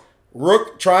takes.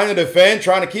 Rook trying to defend,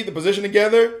 trying to keep the position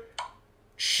together.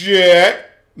 Check.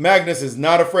 Magnus is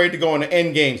not afraid to go into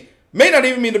end games. May not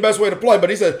even be the best way to play, but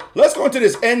he said, let's go into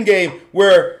this end game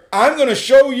where I'm going to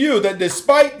show you that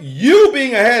despite you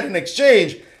being ahead in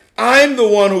exchange, I'm the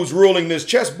one who's ruling this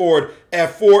chessboard.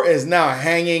 F4 is now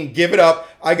hanging. Give it up.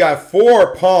 I got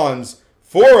 4 pawns,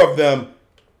 4 of them.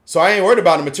 So I ain't worried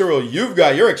about the material you've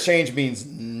got. Your exchange means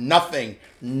nothing.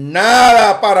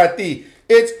 Nada para ti.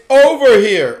 It's over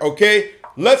here, okay?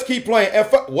 Let's keep playing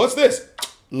F5. What's this?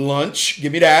 Lunch.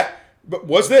 Give me that. But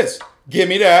what's this? Give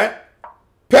me that.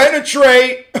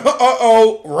 Penetrate.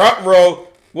 Uh-oh. Ruh-roh.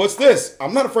 What's this?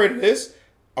 I'm not afraid of this.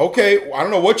 Okay. I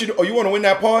don't know what you do. Oh, you want to win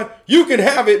that pawn? You can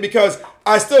have it because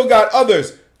I still got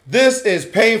others. This is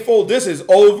painful. This is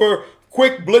over.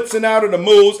 Quick blitzing out of the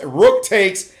moves. Rook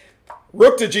takes.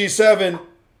 Rook to g7.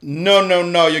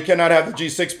 No. You cannot have the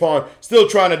g6 pawn. Still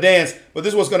trying to dance. But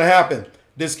this is what's going to happen.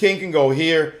 This king can go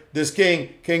here. This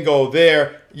king can go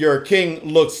there. Your king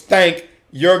looks stank.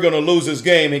 You're going to lose this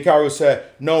game. Hikaru said,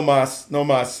 no mas, no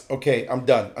mas. Okay, I'm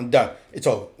done. It's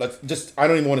over. I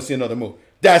don't even want to see another move.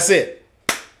 That's it.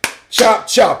 Chop,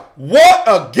 chop. What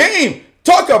a game.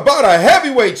 Talk about a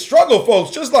heavyweight struggle,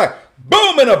 folks. Just like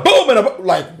boom and a boom and a boom.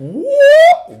 Like,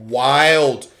 whoop,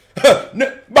 wild.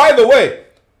 By the way,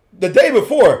 the day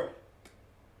before,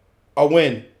 a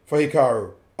win for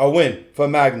Hikaru. A win for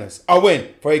Magnus. A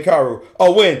win for Hikaru.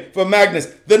 A win for Magnus.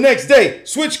 The next day,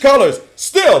 switch colors.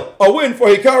 Still a win for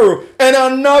Hikaru. And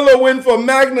another win for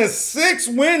Magnus. 6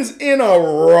 wins in a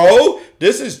row.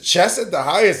 This is chess at the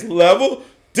highest level.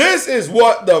 This is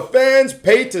what the fans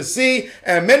paid to see.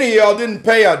 And many of y'all didn't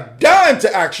pay a dime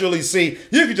to actually see.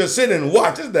 You could just sit and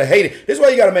watch. This is the hate. This is why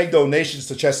you got to make donations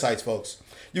to chess sites, folks.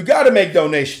 You got to make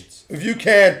donations. If you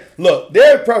can, look,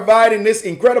 they're providing this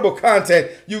incredible content.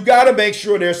 You got to make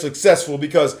sure they're successful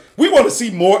because we want to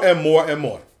see more and more and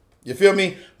more. You feel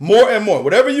me? More and more.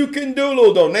 Whatever you can do, a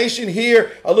little donation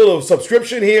here, a little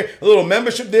subscription here, a little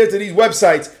membership there to these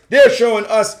websites. They're showing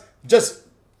us just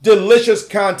delicious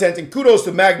content. And kudos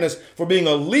to Magnus for being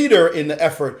a leader in the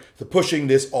effort to pushing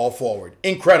this all forward.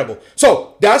 Incredible.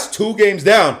 So that's 2 games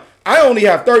down. I only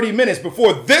have 30 minutes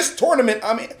before this tournament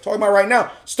I'm talking about right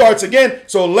now starts again.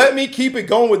 So let me keep it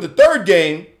going with the 3rd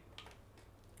game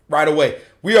right away.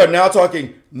 We are now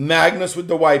talking Magnus with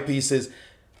the white pieces.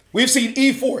 We've seen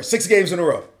e4 6 games in a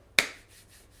row.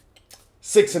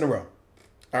 6 in a row.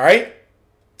 All right.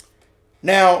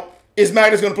 Now, is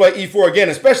Magnus going to play e4 again,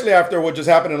 especially after what just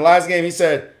happened in the last game? He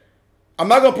said, I'm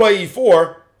not going to play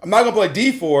e4. I'm not going to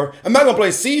play d4. I'm not going to play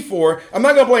c4. I'm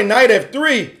not going to play knight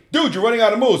f3. Dude, you're running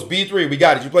out of moves. b3, we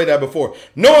got it. You played that before.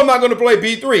 No, I'm not going to play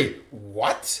b3.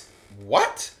 What?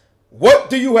 What? What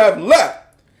do you have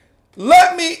left?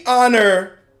 Let me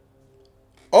honor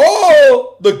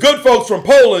all the good folks from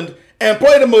Poland and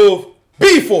play the move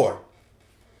b4.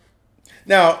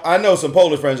 Now, I know some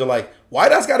Polish friends are like, why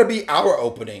that's got to be our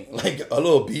opening? Like a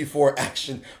little b4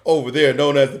 action over there,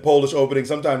 known as the Polish opening,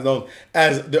 sometimes known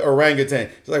as the orangutan.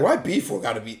 It's like, why b4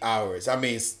 got to be ours? I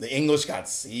mean, the English got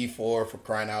c4 for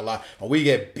crying out loud, and we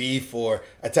get b4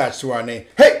 attached to our name.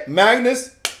 Hey,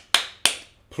 Magnus,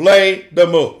 play the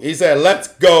move. He said, let's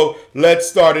go. Let's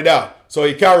start it out. So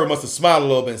Hikaru must have smiled a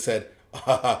little bit and said,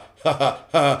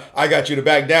 I got you to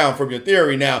back down from your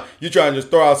theory now. You trying to just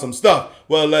throw out some stuff.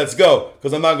 Well, let's go,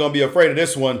 because I'm not going to be afraid of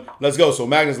this one. Let's go. So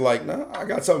Magnus is like, no, I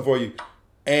got something for you.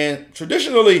 And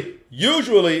traditionally,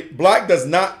 usually, black does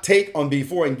not take on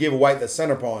b4 and give white the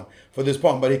center pawn for this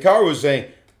pawn. But Hikaru is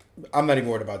saying, I'm not even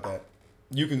worried about that.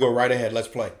 You can go right ahead. Let's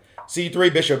play.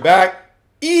 c3, bishop back,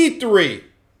 e3.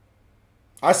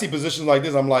 I see positions like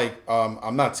this. I'm like,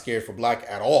 I'm not scared for black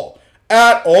at all.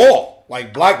 At all.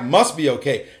 Like, black must be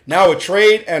okay. Now a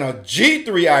trade and a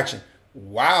g3 action.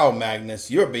 Wow,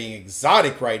 Magnus, you're being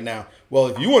exotic right now. Well,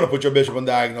 if you want to put your bishop on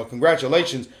diagonal,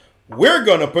 congratulations. We're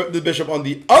going to put the bishop on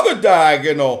the other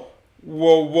diagonal.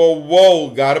 Whoa, whoa,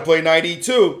 whoa. Got to play knight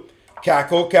e2.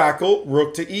 Cackle, cackle,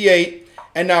 rook to e8.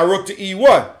 And now rook to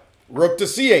e1. Rook to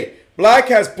c8. Black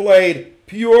has played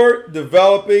pure,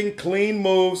 developing, clean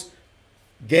moves.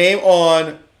 Game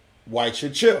on. White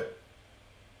should chill.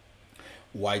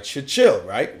 White should chill,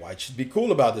 right? White should be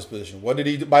cool about this position. What did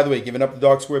he do? By the way, giving up the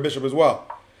dark square bishop as well.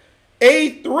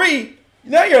 a3.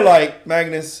 Now you're like,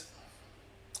 Magnus,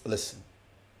 listen.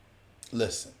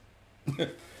 There's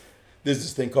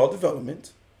this thing called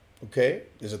development, okay?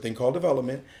 There's a thing called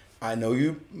development. I know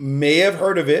you may have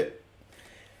heard of it.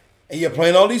 And you're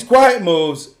playing all these quiet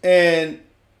moves, and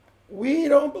we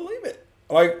don't believe it.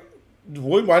 Like,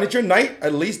 why didn't your knight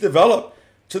at least develop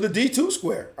to the d2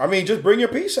 square? I mean, just bring your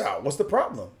piece out. What's the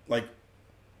problem? Like,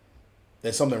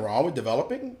 there's something wrong with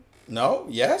developing? No?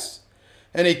 Yes?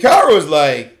 And Hikaru is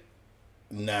like,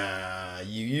 nah,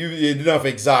 you enough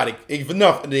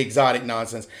of the exotic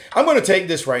nonsense. I'm going to take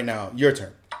this right now. Your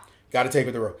turn. Got to take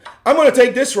with the rook. I'm going to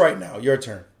take this right now. Your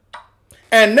turn.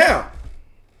 And now,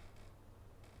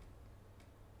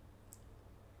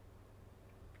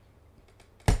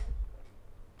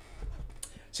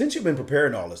 since you've been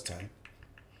preparing all this time,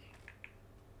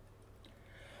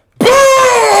 boom!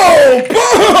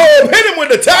 Boom! Hit him with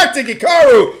the tactic,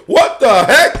 Hikaru. What the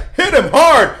heck? Hit him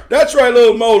hard. That's right,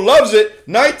 little Mo loves it.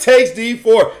 Knight takes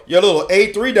d4. Your little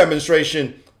a3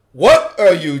 demonstration. What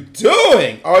are you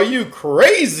doing? Are you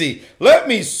crazy? Let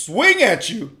me swing at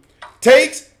you.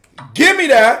 Takes. Give me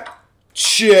that.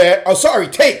 Check. Oh, sorry.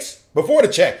 Takes. Before the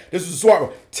check. This is a smart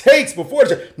one. Takes before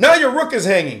the check. Now your rook is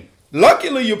hanging.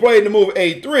 Luckily, you played the move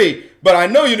a3, but I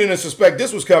know you didn't suspect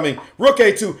this was coming. Rook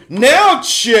a2. Now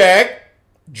check.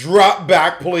 Drop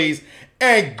back, please.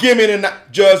 And give me the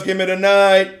knight. Just give me the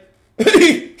knight.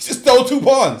 He just stole 2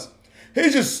 pawns. He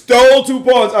just stole 2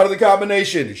 pawns out of the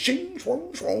combination. Shing,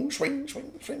 swing, swing, swing,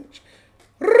 swing, swing.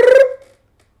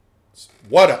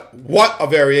 What a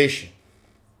variation.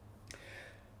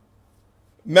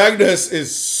 Magnus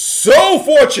is so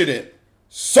fortunate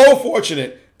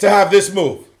to have this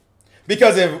move.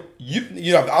 Because if you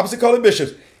have the opposite colored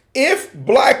bishops, if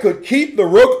black could keep the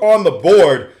rook on the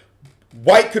board,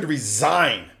 white could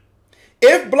resign.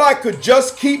 If black could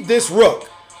just keep this rook,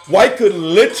 white could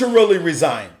literally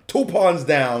resign. 2 pawns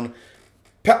down,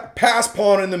 pass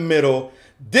pawn in the middle.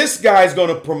 This guy's going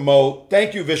to promote.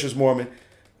 Thank you, Vicious Mormon.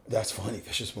 That's funny,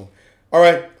 Vicious Mormon. All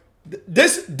right.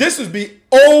 This would be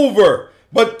over.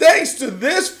 But thanks to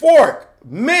this fork,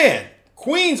 man,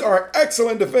 queens are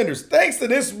excellent defenders. Thanks to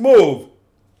this move,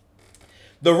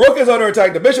 the rook is under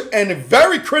attack, the bishop, and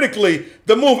very critically,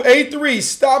 the move a3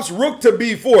 stops rook to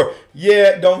b4.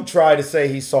 Yeah, don't try to say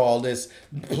he saw this.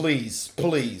 Please,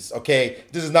 please, okay?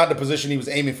 This is not the position he was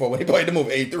aiming for when he played the move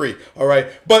a3, all right?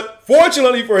 But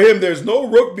fortunately for him, there's no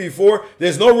rook b4,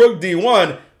 there's no rook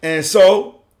d1, and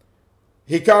so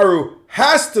Hikaru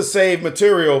has to save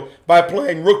material by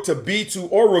playing rook to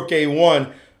b2 or rook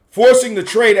a1, forcing the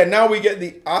trade, and now we get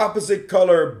the opposite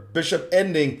color bishop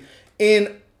ending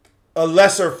in a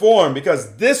lesser form,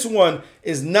 because this one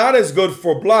is not as good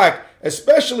for black,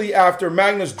 especially after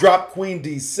Magnus dropped queen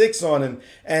d6 on him,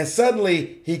 and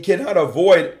suddenly he cannot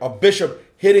avoid a bishop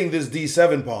hitting this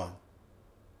d7 pawn.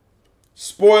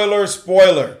 Spoiler,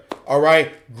 spoiler. All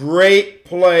right, great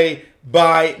play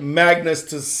by Magnus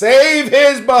to save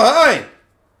his behind.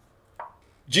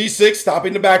 g6,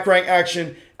 stopping the back rank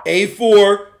action.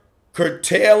 a4,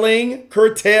 curtailing,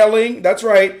 that's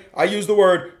right, I use the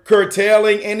word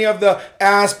curtailing any of the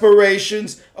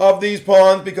aspirations of these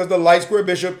pawns because the light square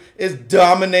bishop is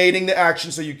dominating the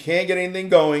action, so you can't get anything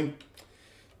going.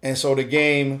 And so the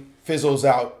game fizzles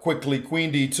out quickly.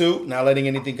 Queen d2, not letting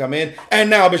anything come in. And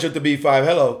now bishop to b5,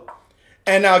 hello.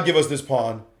 And now give us this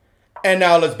pawn. And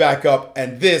now let's back up,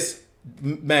 and this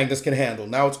Magnus can handle.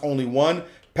 Now it's only one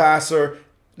passer.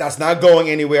 That's not going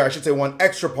anywhere. I should say one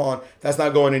extra pawn. That's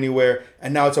not going anywhere.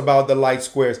 And now it's about the light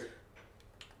squares.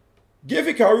 Give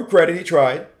Hikaru credit. He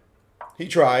tried. He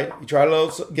tried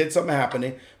to get something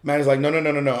happening. Magnus is like,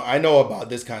 no. I know about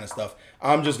this kind of stuff.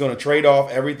 I'm just going to trade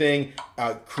off everything,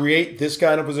 create this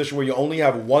kind of position where you only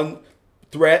have one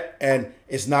threat and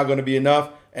it's not going to be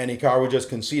enough. And Hikaru just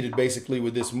conceded basically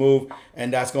with this move.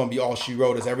 And that's going to be all she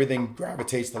wrote, as everything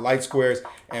gravitates to light squares.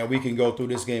 And we can go through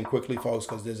this game quickly, folks,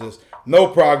 because there's just no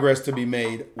progress to be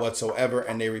made whatsoever.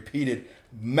 And they repeated,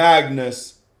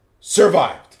 Magnus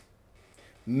survived.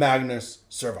 Magnus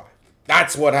survived.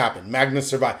 That's what happened. Magnus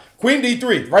survived. Queen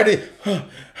d3, right in.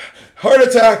 Heart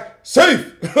attack,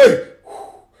 safe.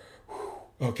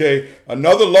 Okay,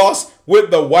 another loss with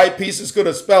the white pieces could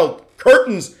have spelled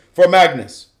curtains for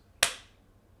Magnus.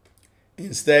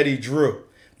 Instead, he drew.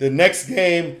 The next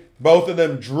game, both of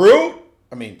them drew.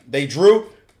 I mean, they drew.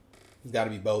 It's got to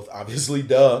be both, obviously,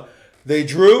 duh. They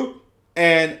drew,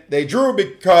 and they drew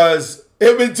because it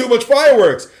had been too much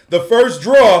fireworks. The first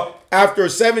draw after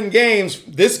 7 games,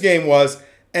 this game was,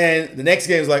 and the next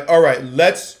game is like, all right,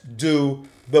 let's do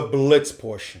the blitz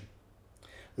portion.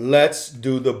 Let's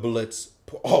do the blitz.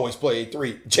 Always play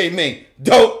a3. Jae-Ming,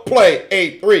 don't play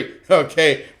a3.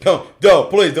 Okay, don't.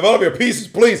 Please, develop your pieces.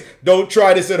 Please, don't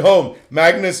try this at home.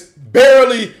 Magnus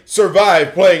barely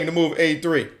survived playing the move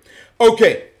a3.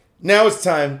 Okay, now it's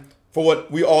time for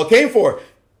what we all came for.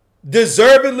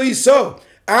 Deservedly so.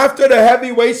 After the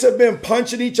heavyweights have been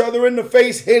punching each other in the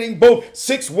face, hitting both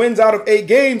 6 wins out of 8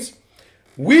 games,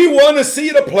 we want to see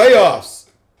the playoffs.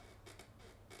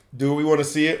 Do we want to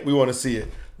see it? We want to see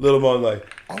it. Little more like,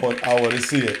 I want to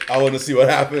see it. I want to see what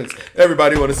happens.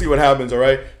 Everybody want to see what happens, all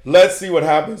right? Let's see what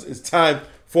happens. It's time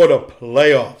for the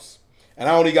playoffs. And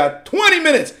I only got 20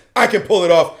 minutes. I can pull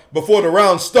it off before the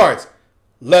round starts.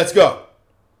 Let's go.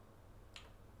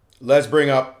 Let's bring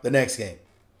up the next game.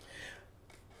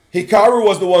 Hikaru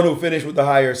was the one who finished with the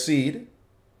higher seed.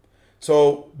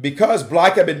 So because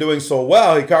Black had been doing so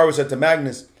well, Hikaru said to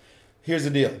Magnus, here's the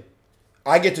deal.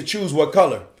 I get to choose what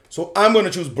color. So I'm going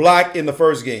to choose black in the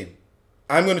first game.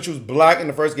 I'm going to choose black in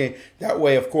the first game. That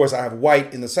way, of course, I have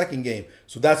white in the second game.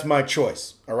 So that's my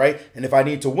choice, all right? And if I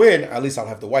need to win, at least I'll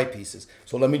have the white pieces.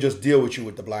 So let me just deal with you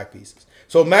with the black pieces.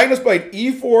 So Magnus played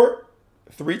e4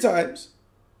 3 times.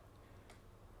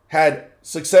 Had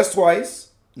success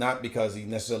twice. Not because he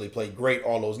necessarily played great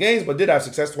all those games, but did have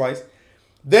success twice.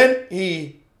 Then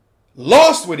he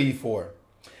lost with e4.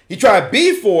 He tried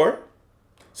b4.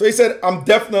 So he said, I'm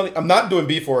not doing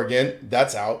b4 again.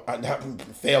 That's out.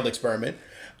 Failed experiment.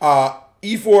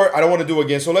 E4, I don't want to do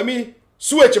again. So let me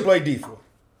switch and play d4.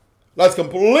 Let's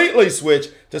completely switch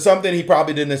to something he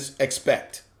probably didn't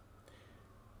expect.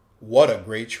 What a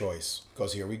great choice.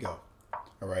 Because here we go.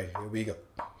 All right, here we go.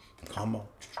 Come on.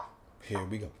 Here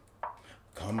we go.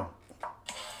 Come on.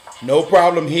 No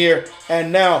problem here.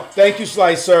 And now, thank you,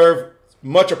 Slice Serve.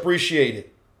 Much appreciated.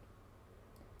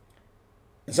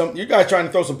 And you guys trying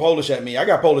to throw some Polish at me. I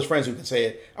got Polish friends who can say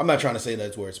it. I'm not trying to say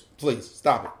those words. Please,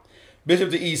 stop it.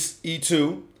 Bishop to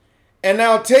e2. And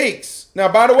now takes.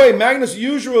 Now, by the way, Magnus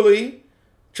usually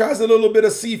tries a little bit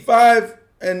of c5.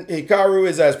 And Hikaru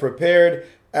is as prepared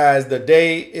as the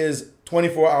day is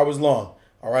 24 hours long.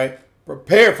 All right?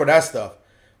 Prepared for that stuff.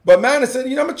 But Magnus said,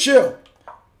 I'm going to chill.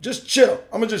 Just chill.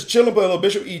 I'm going to just chill and play a little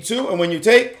bishop e2. And when you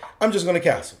take, I'm just going to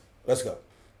castle. Let's go.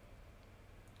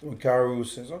 Hikaru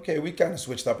says, okay, we kind of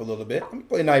switched up a little bit. Let me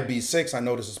play knight b6. I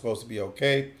know this is supposed to be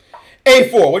okay.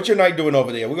 a4. What's your knight doing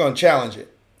over there? We're going to challenge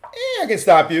it. I can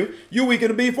stop you. You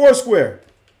weaken the b4 square.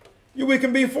 You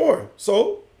weaken b4.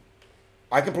 So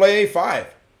I can play a5.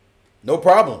 No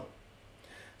problem.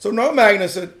 So now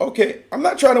Magnus said, okay, I'm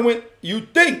not trying to win. You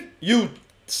think you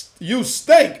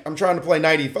stink. I'm trying to play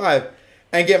knight e5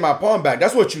 and get my pawn back.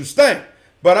 That's what you stink.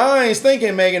 But I ain't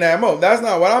thinking making that move. That's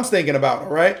not what I'm thinking about, all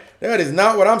right? That is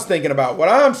not what I'm thinking about. What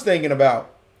I'm thinking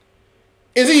about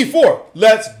is e4.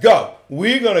 Let's go.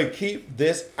 We're going to keep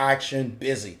this action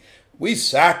busy. We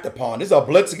sacked the pawn. This is a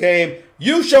blitz game.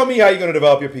 You show me how you're going to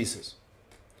develop your pieces.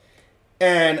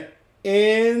 And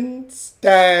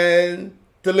instantly,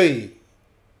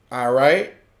 all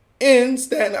right?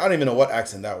 Instantly. I don't even know what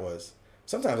accent that was.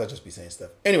 Sometimes I just be saying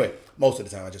stuff. Anyway, most of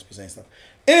the time I just be saying stuff.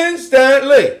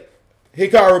 Instantly.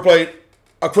 Hikaru played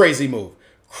a crazy move.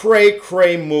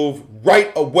 Cray move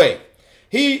right away.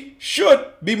 He should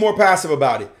be more passive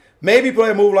about it. Maybe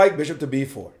play a move like bishop to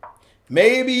b4.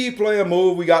 Maybe play a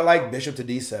move we got like bishop to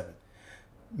d7.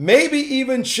 Maybe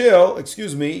even chill,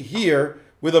 here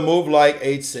with a move like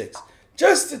h6.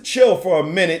 Just to chill for a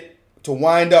minute to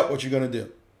wind up what you're going to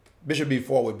do. Bishop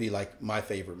b4 would be like my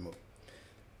favorite move.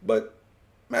 But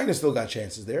Magnus still got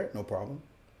chances there, no problem.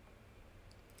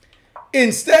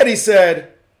 Instead, he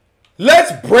said,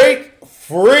 let's break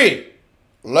free.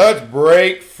 Let's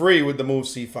break free with the move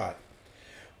c5.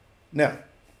 Now,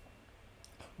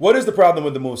 what is the problem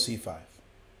with the move c5?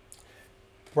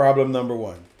 Problem number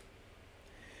one.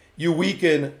 You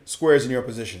weaken squares in your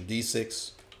position.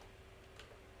 d6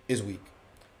 is weak.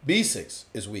 b6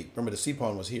 is weak. Remember, the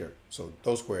c-pawn was here, so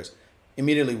those squares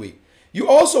immediately weak. You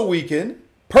also weaken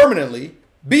permanently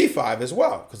b5 as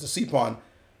well, because the c-pawn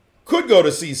could go to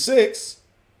c6,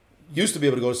 used to be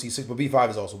able to go to c6, but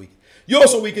b5 is also weak. You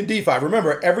also weaken d5.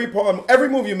 Remember, every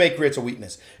move you make creates a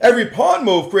weakness. Every pawn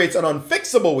move creates an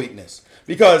unfixable weakness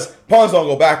because pawns don't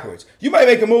go backwards. You might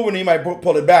make a move and you might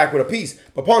pull it back with a piece,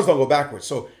 but pawns don't go backwards.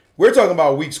 So we're talking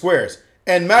about weak squares.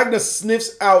 And Magnus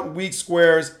sniffs out weak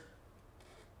squares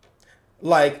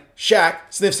like Shaq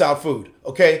sniffs out food,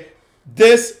 okay?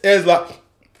 This is like,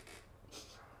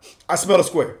 I smell a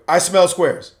square. I smell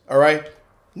squares, all right?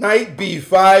 Knight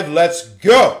b5, let's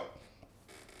go.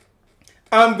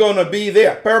 I'm going to be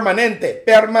there.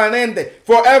 Permanente.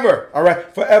 Forever. All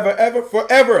right. Forever, ever,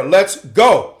 forever. Let's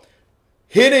go.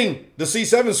 Hitting the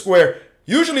c7 square.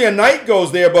 Usually a knight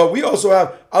goes there, but we also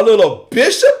have a little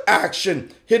bishop action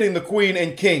hitting the queen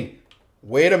and king.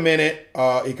 Wait a minute.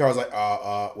 Hikaru's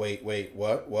like, wait,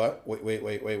 what?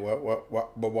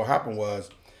 But what happened was,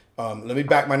 let me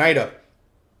back my knight up.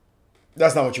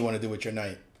 That's not what you want to do with your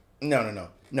knight.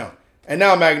 No. And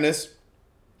now Magnus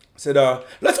said,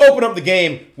 let's open up the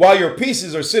game while your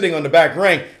pieces are sitting on the back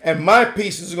rank, and my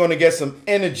pieces are going to get some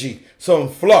energy, some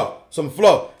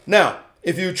flow. Now,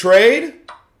 if you trade,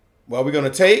 well, we're going to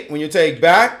take. When you take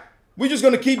back, we're just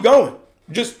going to keep going.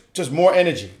 Just more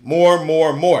energy,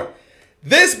 more.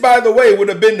 This, by the way, would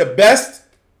have been the best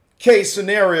case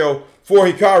scenario for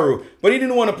Hikaru, but he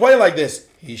didn't want to play like this.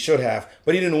 He should have,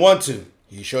 but he didn't want to.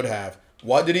 He should have.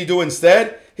 What did he do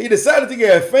instead? He decided to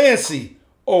get fancy.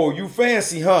 Oh, you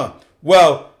fancy, huh?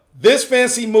 Well, this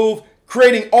fancy move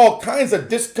creating all kinds of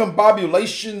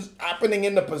discombobulations happening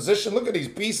in the position. Look at these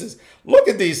pieces. Look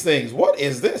at these things. What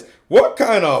is this? What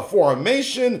kind of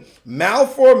formation,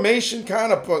 malformation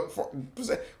kind of...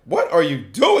 What are you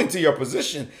doing to your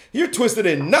position? You're twisted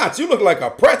in knots. You look like a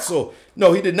pretzel.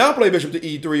 No, he did not play bishop to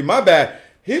e3. My bad.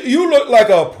 You look like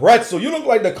a pretzel. You look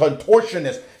like the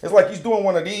contortionist. It's like he's doing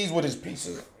one of these with his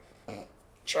pieces.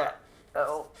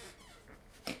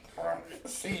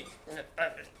 See,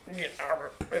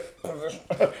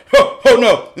 oh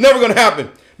no, never gonna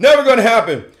happen. Never gonna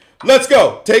happen. Let's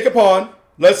go. Take a pawn.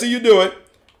 Let's see you do it.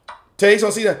 Takes on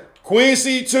c9. Queen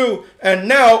c2. And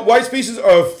now White's pieces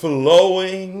are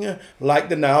flowing like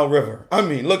the Nile River. I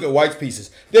mean, look at White's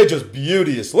pieces. They're just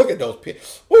beauteous. Look at those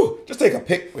pieces. Ooh, just take a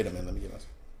pic. Wait a minute. Let me get this.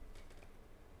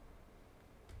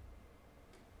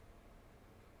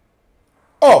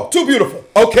 Oh, too beautiful.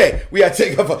 Okay, we had to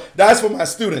take up. That's for my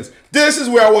students. This is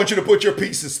where I want you to put your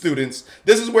pieces, students.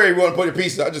 This is where you want to put your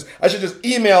pieces. I should just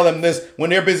email them this when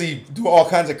they're busy doing all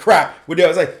kinds of crap. I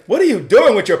was like, what are you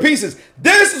doing with your pieces?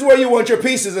 This is where you want your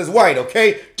pieces as white,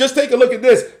 okay? Just take a look at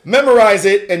this, memorize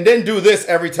it, and then do this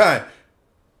every time.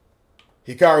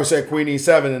 Hikaru said queen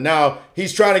e7, and now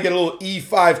he's trying to get a little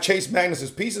e5, chase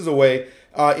Magnus's pieces away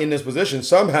in this position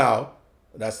somehow.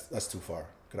 That's too far.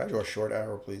 Could I draw a short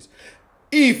arrow, please?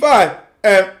 e5,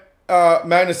 and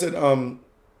Magnus said,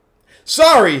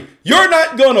 sorry, you're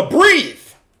not gonna breathe.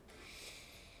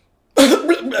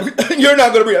 You're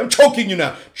not gonna breathe. I'm choking you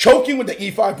now. Choking with the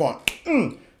e5 pawn.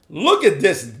 Look at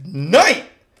this knight.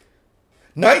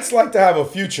 Knights like to have a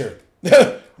future.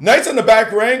 Knights in the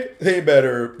back rank, they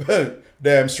better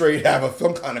damn straight have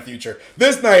some kind of future.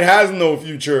 This knight has no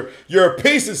future. Your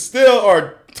pieces still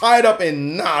are tied up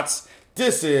in knots.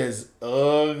 This is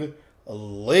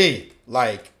ugly.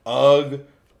 Like,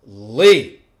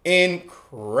 ugly.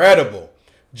 Incredible.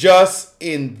 Just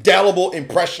indelible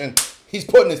impression. He's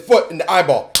putting his foot in the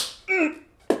eyeball.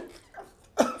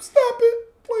 Stop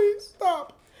it. Please,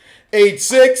 stop.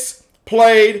 h6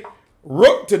 played.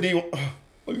 Rook to d1.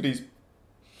 Look at these.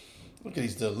 Look at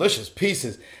these delicious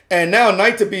pieces. And now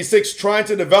knight to b6 trying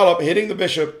to develop, hitting the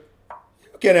bishop.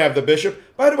 You can't have the bishop.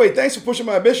 By the way, thanks for pushing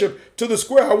my bishop to the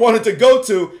square I wanted to go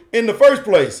to in the first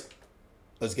place.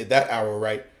 Let's get that arrow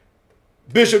right.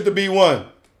 Bishop to b1.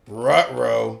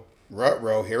 Rut-row.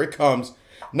 Here it comes.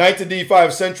 Knight to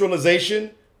d5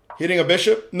 centralization, hitting a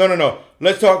bishop. No.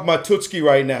 Let's talk Matutski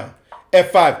right now.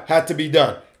 f5 had to be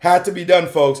done. Had to be done,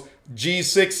 folks.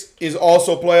 g6 is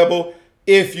also playable.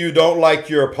 If you don't like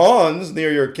your pawns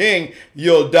near your king,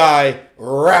 you'll die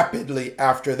rapidly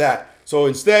after that. So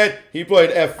instead, he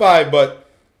played f5, but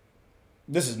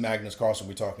this is Magnus Carlsen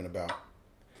we're talking about.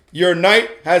 Your knight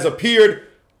has appeared.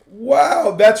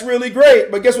 Wow, that's really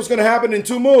great. But guess what's going to happen in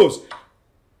 2 moves?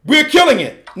 We're killing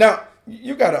it. Now,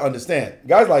 you got to understand,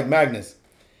 guys like Magnus,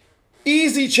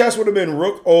 easy chess would have been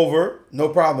rook over, no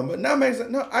problem. But now Magnus,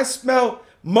 no, I smell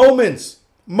moments.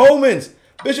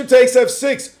 Bishop takes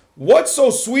f6. What's so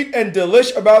sweet and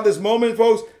delish about this moment,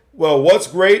 folks? Well, what's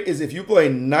great is if you play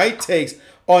knight takes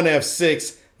on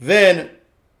f6, then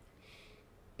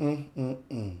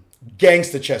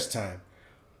gangster chess time.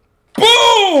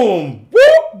 Boom!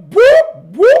 Whoop,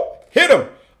 whoop, whoop. Hit him.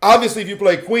 Obviously, if you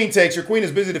play queen takes, your queen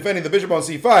is busy defending the bishop on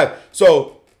c5.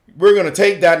 So we're going to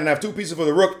take that and have 2 pieces for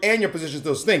the rook, and your position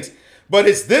still stinks. But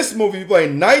it's this move if you play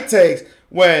knight takes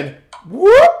when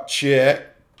whoop, check,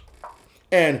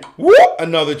 and whoop,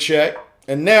 another check.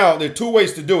 And now there are 2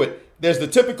 ways to do it. There's the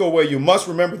typical way. You must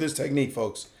remember this technique,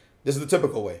 folks. This is the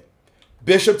typical way.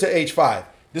 Bishop to h5.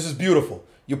 This is beautiful.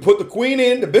 You put the queen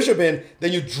in, the bishop in,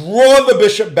 then you draw the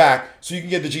bishop back so you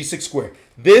can get the g6 square.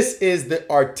 This is the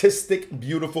artistic,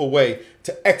 beautiful way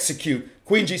to execute.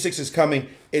 Queen g6 is coming.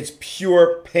 It's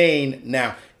pure pain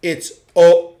now. It's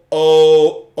over.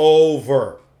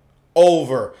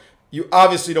 You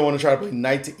obviously don't want to try to play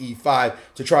knight to e5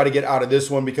 to try to get out of this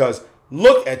one because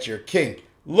look at your king.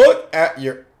 Look at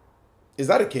your... Is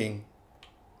that a king?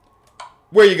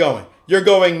 Where are you going? You're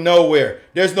going nowhere.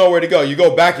 There's nowhere to go. You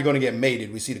go back, you're going to get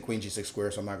mated. We see the queen g6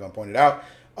 square, so I'm not going to point it out.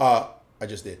 I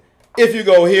just did. If you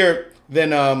go here,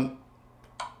 then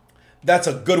that's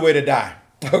a good way to die.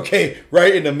 Okay,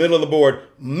 right in the middle of the board,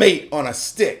 mate on a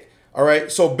stick. All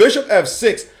right, so bishop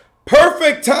f6,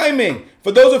 perfect timing.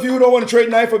 For those of you who don't want to trade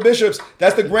knight for bishops,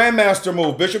 that's the Grandmaster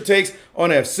move. Bishop takes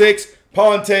on f6,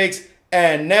 pawn takes,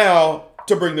 and now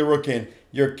to bring the rook in.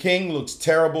 Your king looks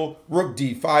terrible. Rook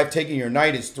d5, taking your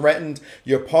knight is threatened.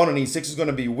 Your pawn on e6 is going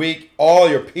to be weak. All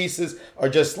your pieces are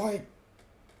just like,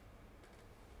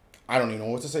 I don't even know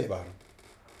what to say about him.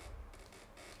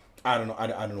 I don't know. I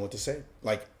don't know what to say.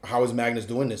 Like, how is Magnus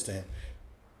doing this to him?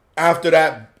 After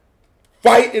that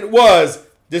fight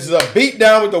this is a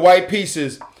beatdown with the white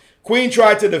pieces. Queen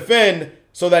tried to defend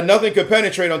so that nothing could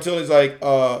penetrate until he's like,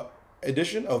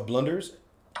 addition of blunders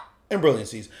and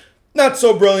brilliancies. Not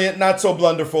so brilliant, not so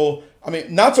blunderful. I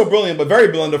mean, not so brilliant, but very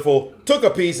blunderful. Took a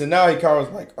piece, and now Hikaru's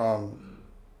like,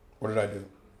 what did I do?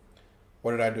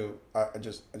 What did I do? I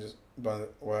just blundered.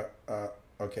 What?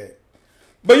 Okay.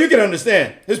 But you can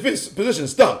understand, his position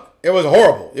stunk. It was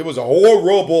horrible. It was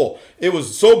horrible. It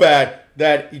was so bad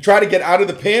that he tried to get out of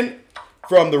the pin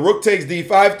from the rook takes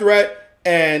d5 threat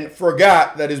and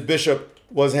forgot that his bishop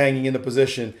was hanging in the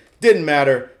position. Didn't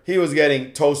matter. He was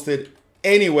getting toasted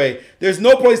anyway. There's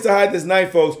no place to hide this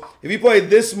knight, folks. If he played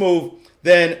this move,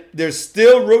 then there's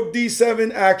still rook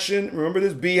d7 action. Remember,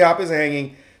 this b hop is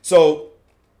hanging. So,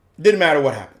 didn't matter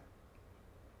what happened.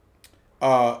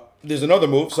 There's another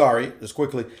move. Sorry, just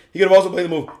quickly. He could have also played the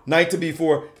move knight to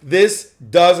b4. This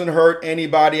doesn't hurt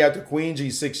anybody after queen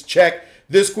g6 check.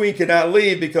 This queen cannot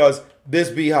leave because this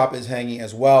b hop is hanging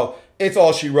as well. It's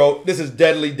all she wrote. This is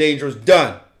deadly dangerous.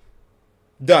 Done.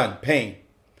 Done. Pain.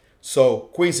 So,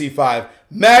 queen c5.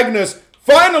 Magnus,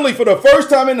 finally, for the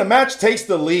first time in the match, takes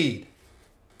the lead.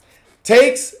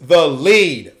 Takes the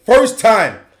lead. First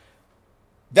time.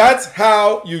 That's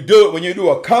how you do it. When you do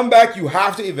a comeback, you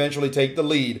have to eventually take the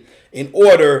lead in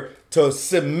order to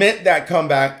cement that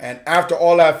comeback. And after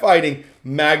all that fighting,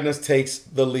 Magnus takes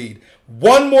the lead.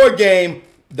 One more game.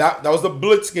 That was the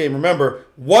Blitz game, remember.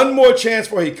 One more chance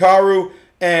for Hikaru.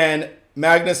 And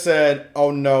Magnus said,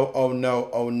 oh no, oh no,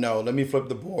 oh no. Let me flip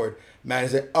the board.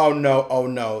 Magnus said, oh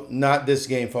no, not this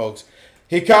game, folks.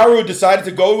 Hikaru decided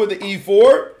to go with the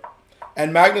e4.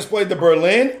 And Magnus played the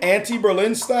Berlin,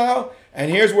 anti-Berlin style. And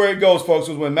here's where it goes, folks.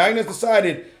 Was when Magnus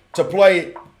decided to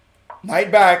play knight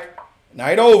back,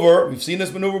 knight over. We've seen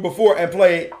this maneuver before. And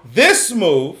play this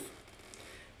move.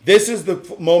 This is the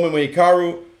moment when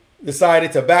Hikaru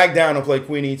decided to back down and play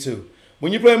queen e2.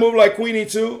 When you play a move like queen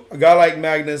e2, a guy like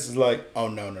Magnus is like, oh,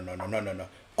 no.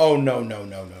 Oh,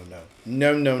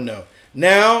 no.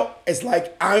 Now, it's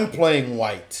like I'm playing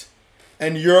white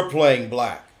and you're playing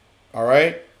black. All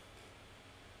right?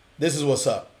 This is what's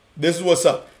up. This is what's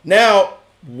up. Now,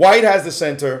 white has the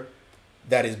center.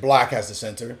 That is, black has the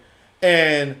center.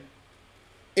 And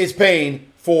it's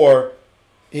pain for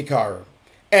Hikaru.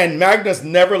 And Magnus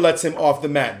never lets him off the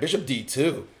mat. Bishop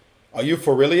d2. Are you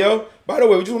for realio? By the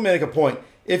way, we just want to make a point.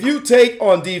 If you take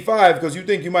on d5 because you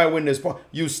think you might win this pawn,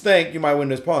 you think you might win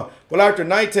this pawn. Well, after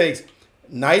knight takes,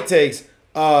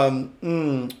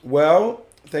 well,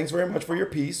 thanks very much for your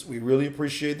piece. We really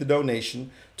appreciate the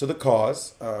donation to the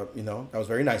cause. You know, that was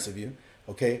very nice of you.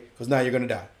 Okay, because now you're going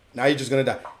to die. Now you're just going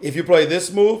to die. If you play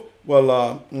this move,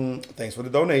 well, thanks for the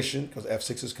donation because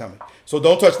f6 is coming. So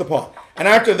don't touch the pawn. And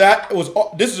after that,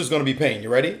 this is just going to be pain. You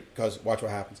ready? Because watch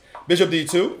what happens. Bishop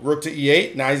d2, rook to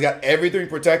e8. Now he's got everything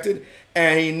protected.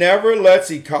 And he never lets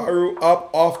Hikaru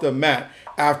up off the mat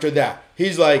after that.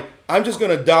 He's like, I'm just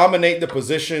going to dominate the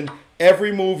position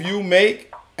every move you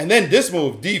make. And then this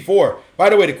move, d4. By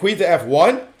the way, the queen to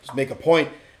f1, just make a point.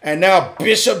 And now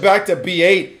bishop back to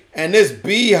b8. And this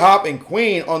b hopping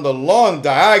queen on the long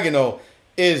diagonal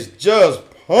is just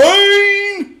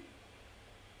pain.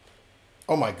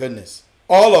 Oh my goodness.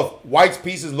 All of white's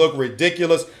pieces look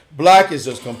ridiculous. Black is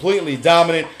just completely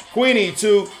dominant. Queen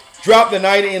e2. Drop the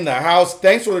knight in the house.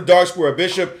 Thanks for the dark square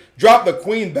bishop. Drop the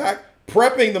queen back.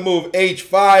 Prepping the move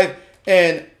h5.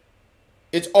 And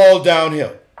it's all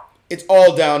downhill. It's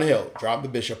all downhill. Drop the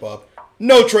bishop up.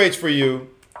 No trades for you.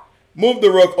 Move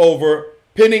the rook over.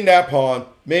 Pinning that pawn.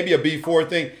 Maybe a b4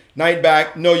 thing. Knight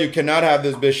back. No, you cannot have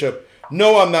this bishop.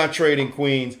 No, I'm not trading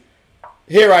queens.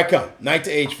 Here I come. Knight to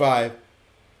h5.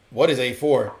 What is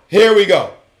a4? Here we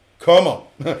go. Come on.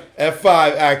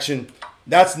 f5 action.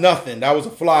 That's nothing. That was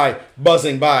a fly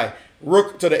buzzing by.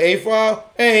 Rook to the a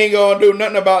file. Ain't gonna do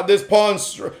nothing about this pawn.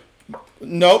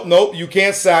 Nope, nope. You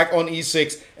can't sack on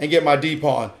e6 and get my d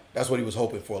pawn. That's what he was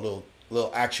hoping for. A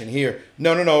little action here.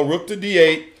 No, no, no. Rook to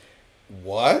d8.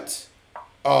 What?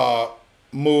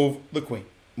 Move the queen.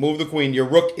 Move the queen. Your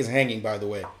rook is hanging, by the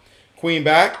way. Queen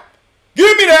back.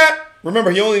 Give me that.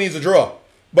 Remember, he only needs a draw.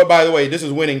 But by the way, this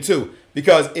is winning too.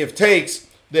 Because if takes,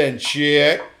 then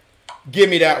check. Give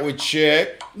me that with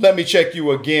check. Let me check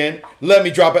you again. Let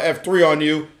me drop an f3 on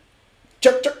you.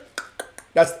 Check, check.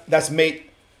 That's mate.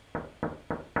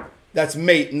 That's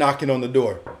mate knocking on the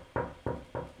door.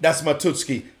 That's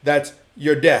Matutski. That's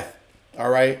your death. All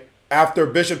right. After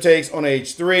bishop takes on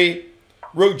h3,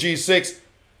 rook g6.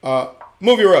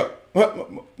 Move your rook.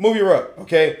 Move your rook.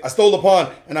 Okay. I stole the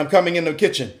pawn and I'm coming in the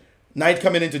kitchen. Knight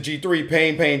coming into g3.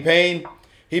 Pain, pain, pain.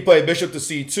 He played bishop to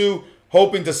c2,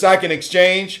 hoping to sack in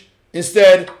exchange.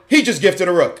 Instead, he just gifted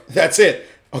a rook. That's it.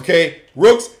 Okay.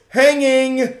 Rook's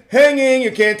hanging, hanging.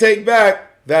 You can't take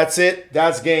back. That's it.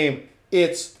 That's game.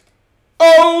 It's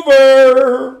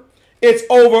over. It's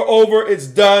over. It's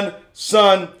done,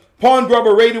 son. Pawn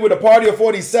Grubber rated with a party of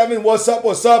 47. What's up?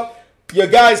 What's up? You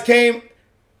guys came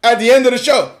at the end of the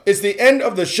show. It's the end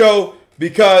of the show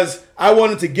because I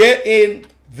wanted to get in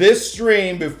this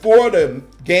stream before the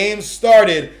game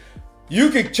started. You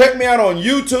can check me out on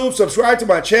YouTube, subscribe to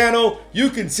my channel. You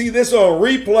can see this on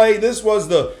replay. This was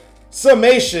the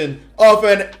summation of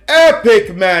an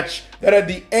epic match that at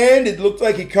the end, it looked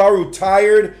like Hikaru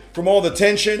tired from all the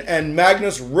tension and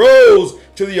Magnus rose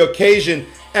to the occasion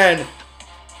and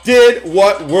did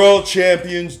what world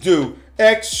champions do.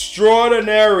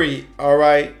 Extraordinary, all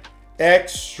right?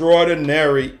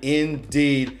 Extraordinary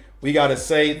indeed. We got to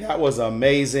say that was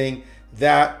amazing.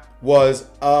 That was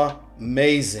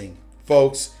amazing.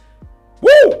 Folks,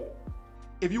 woo!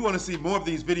 If you want to see more of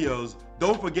these videos,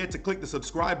 don't forget to click the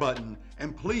subscribe button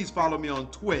and please follow me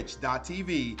on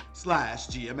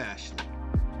twitch.tv/GMAshley.